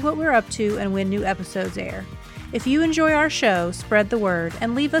to see what we're up to and when new episodes air. If you enjoy our show, spread the word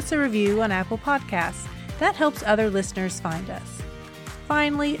and leave us a review on Apple Podcasts. That helps other listeners find us.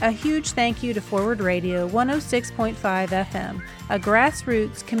 Finally, a huge thank you to Forward Radio 106.5 FM, a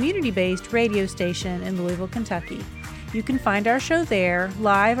grassroots, community-based radio station in Louisville, Kentucky. You can find our show there,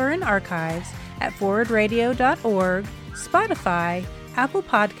 live or in archives, at forwardradio.org, Spotify, Apple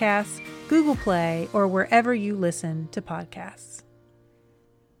Podcasts, Google Play, or wherever you listen to podcasts.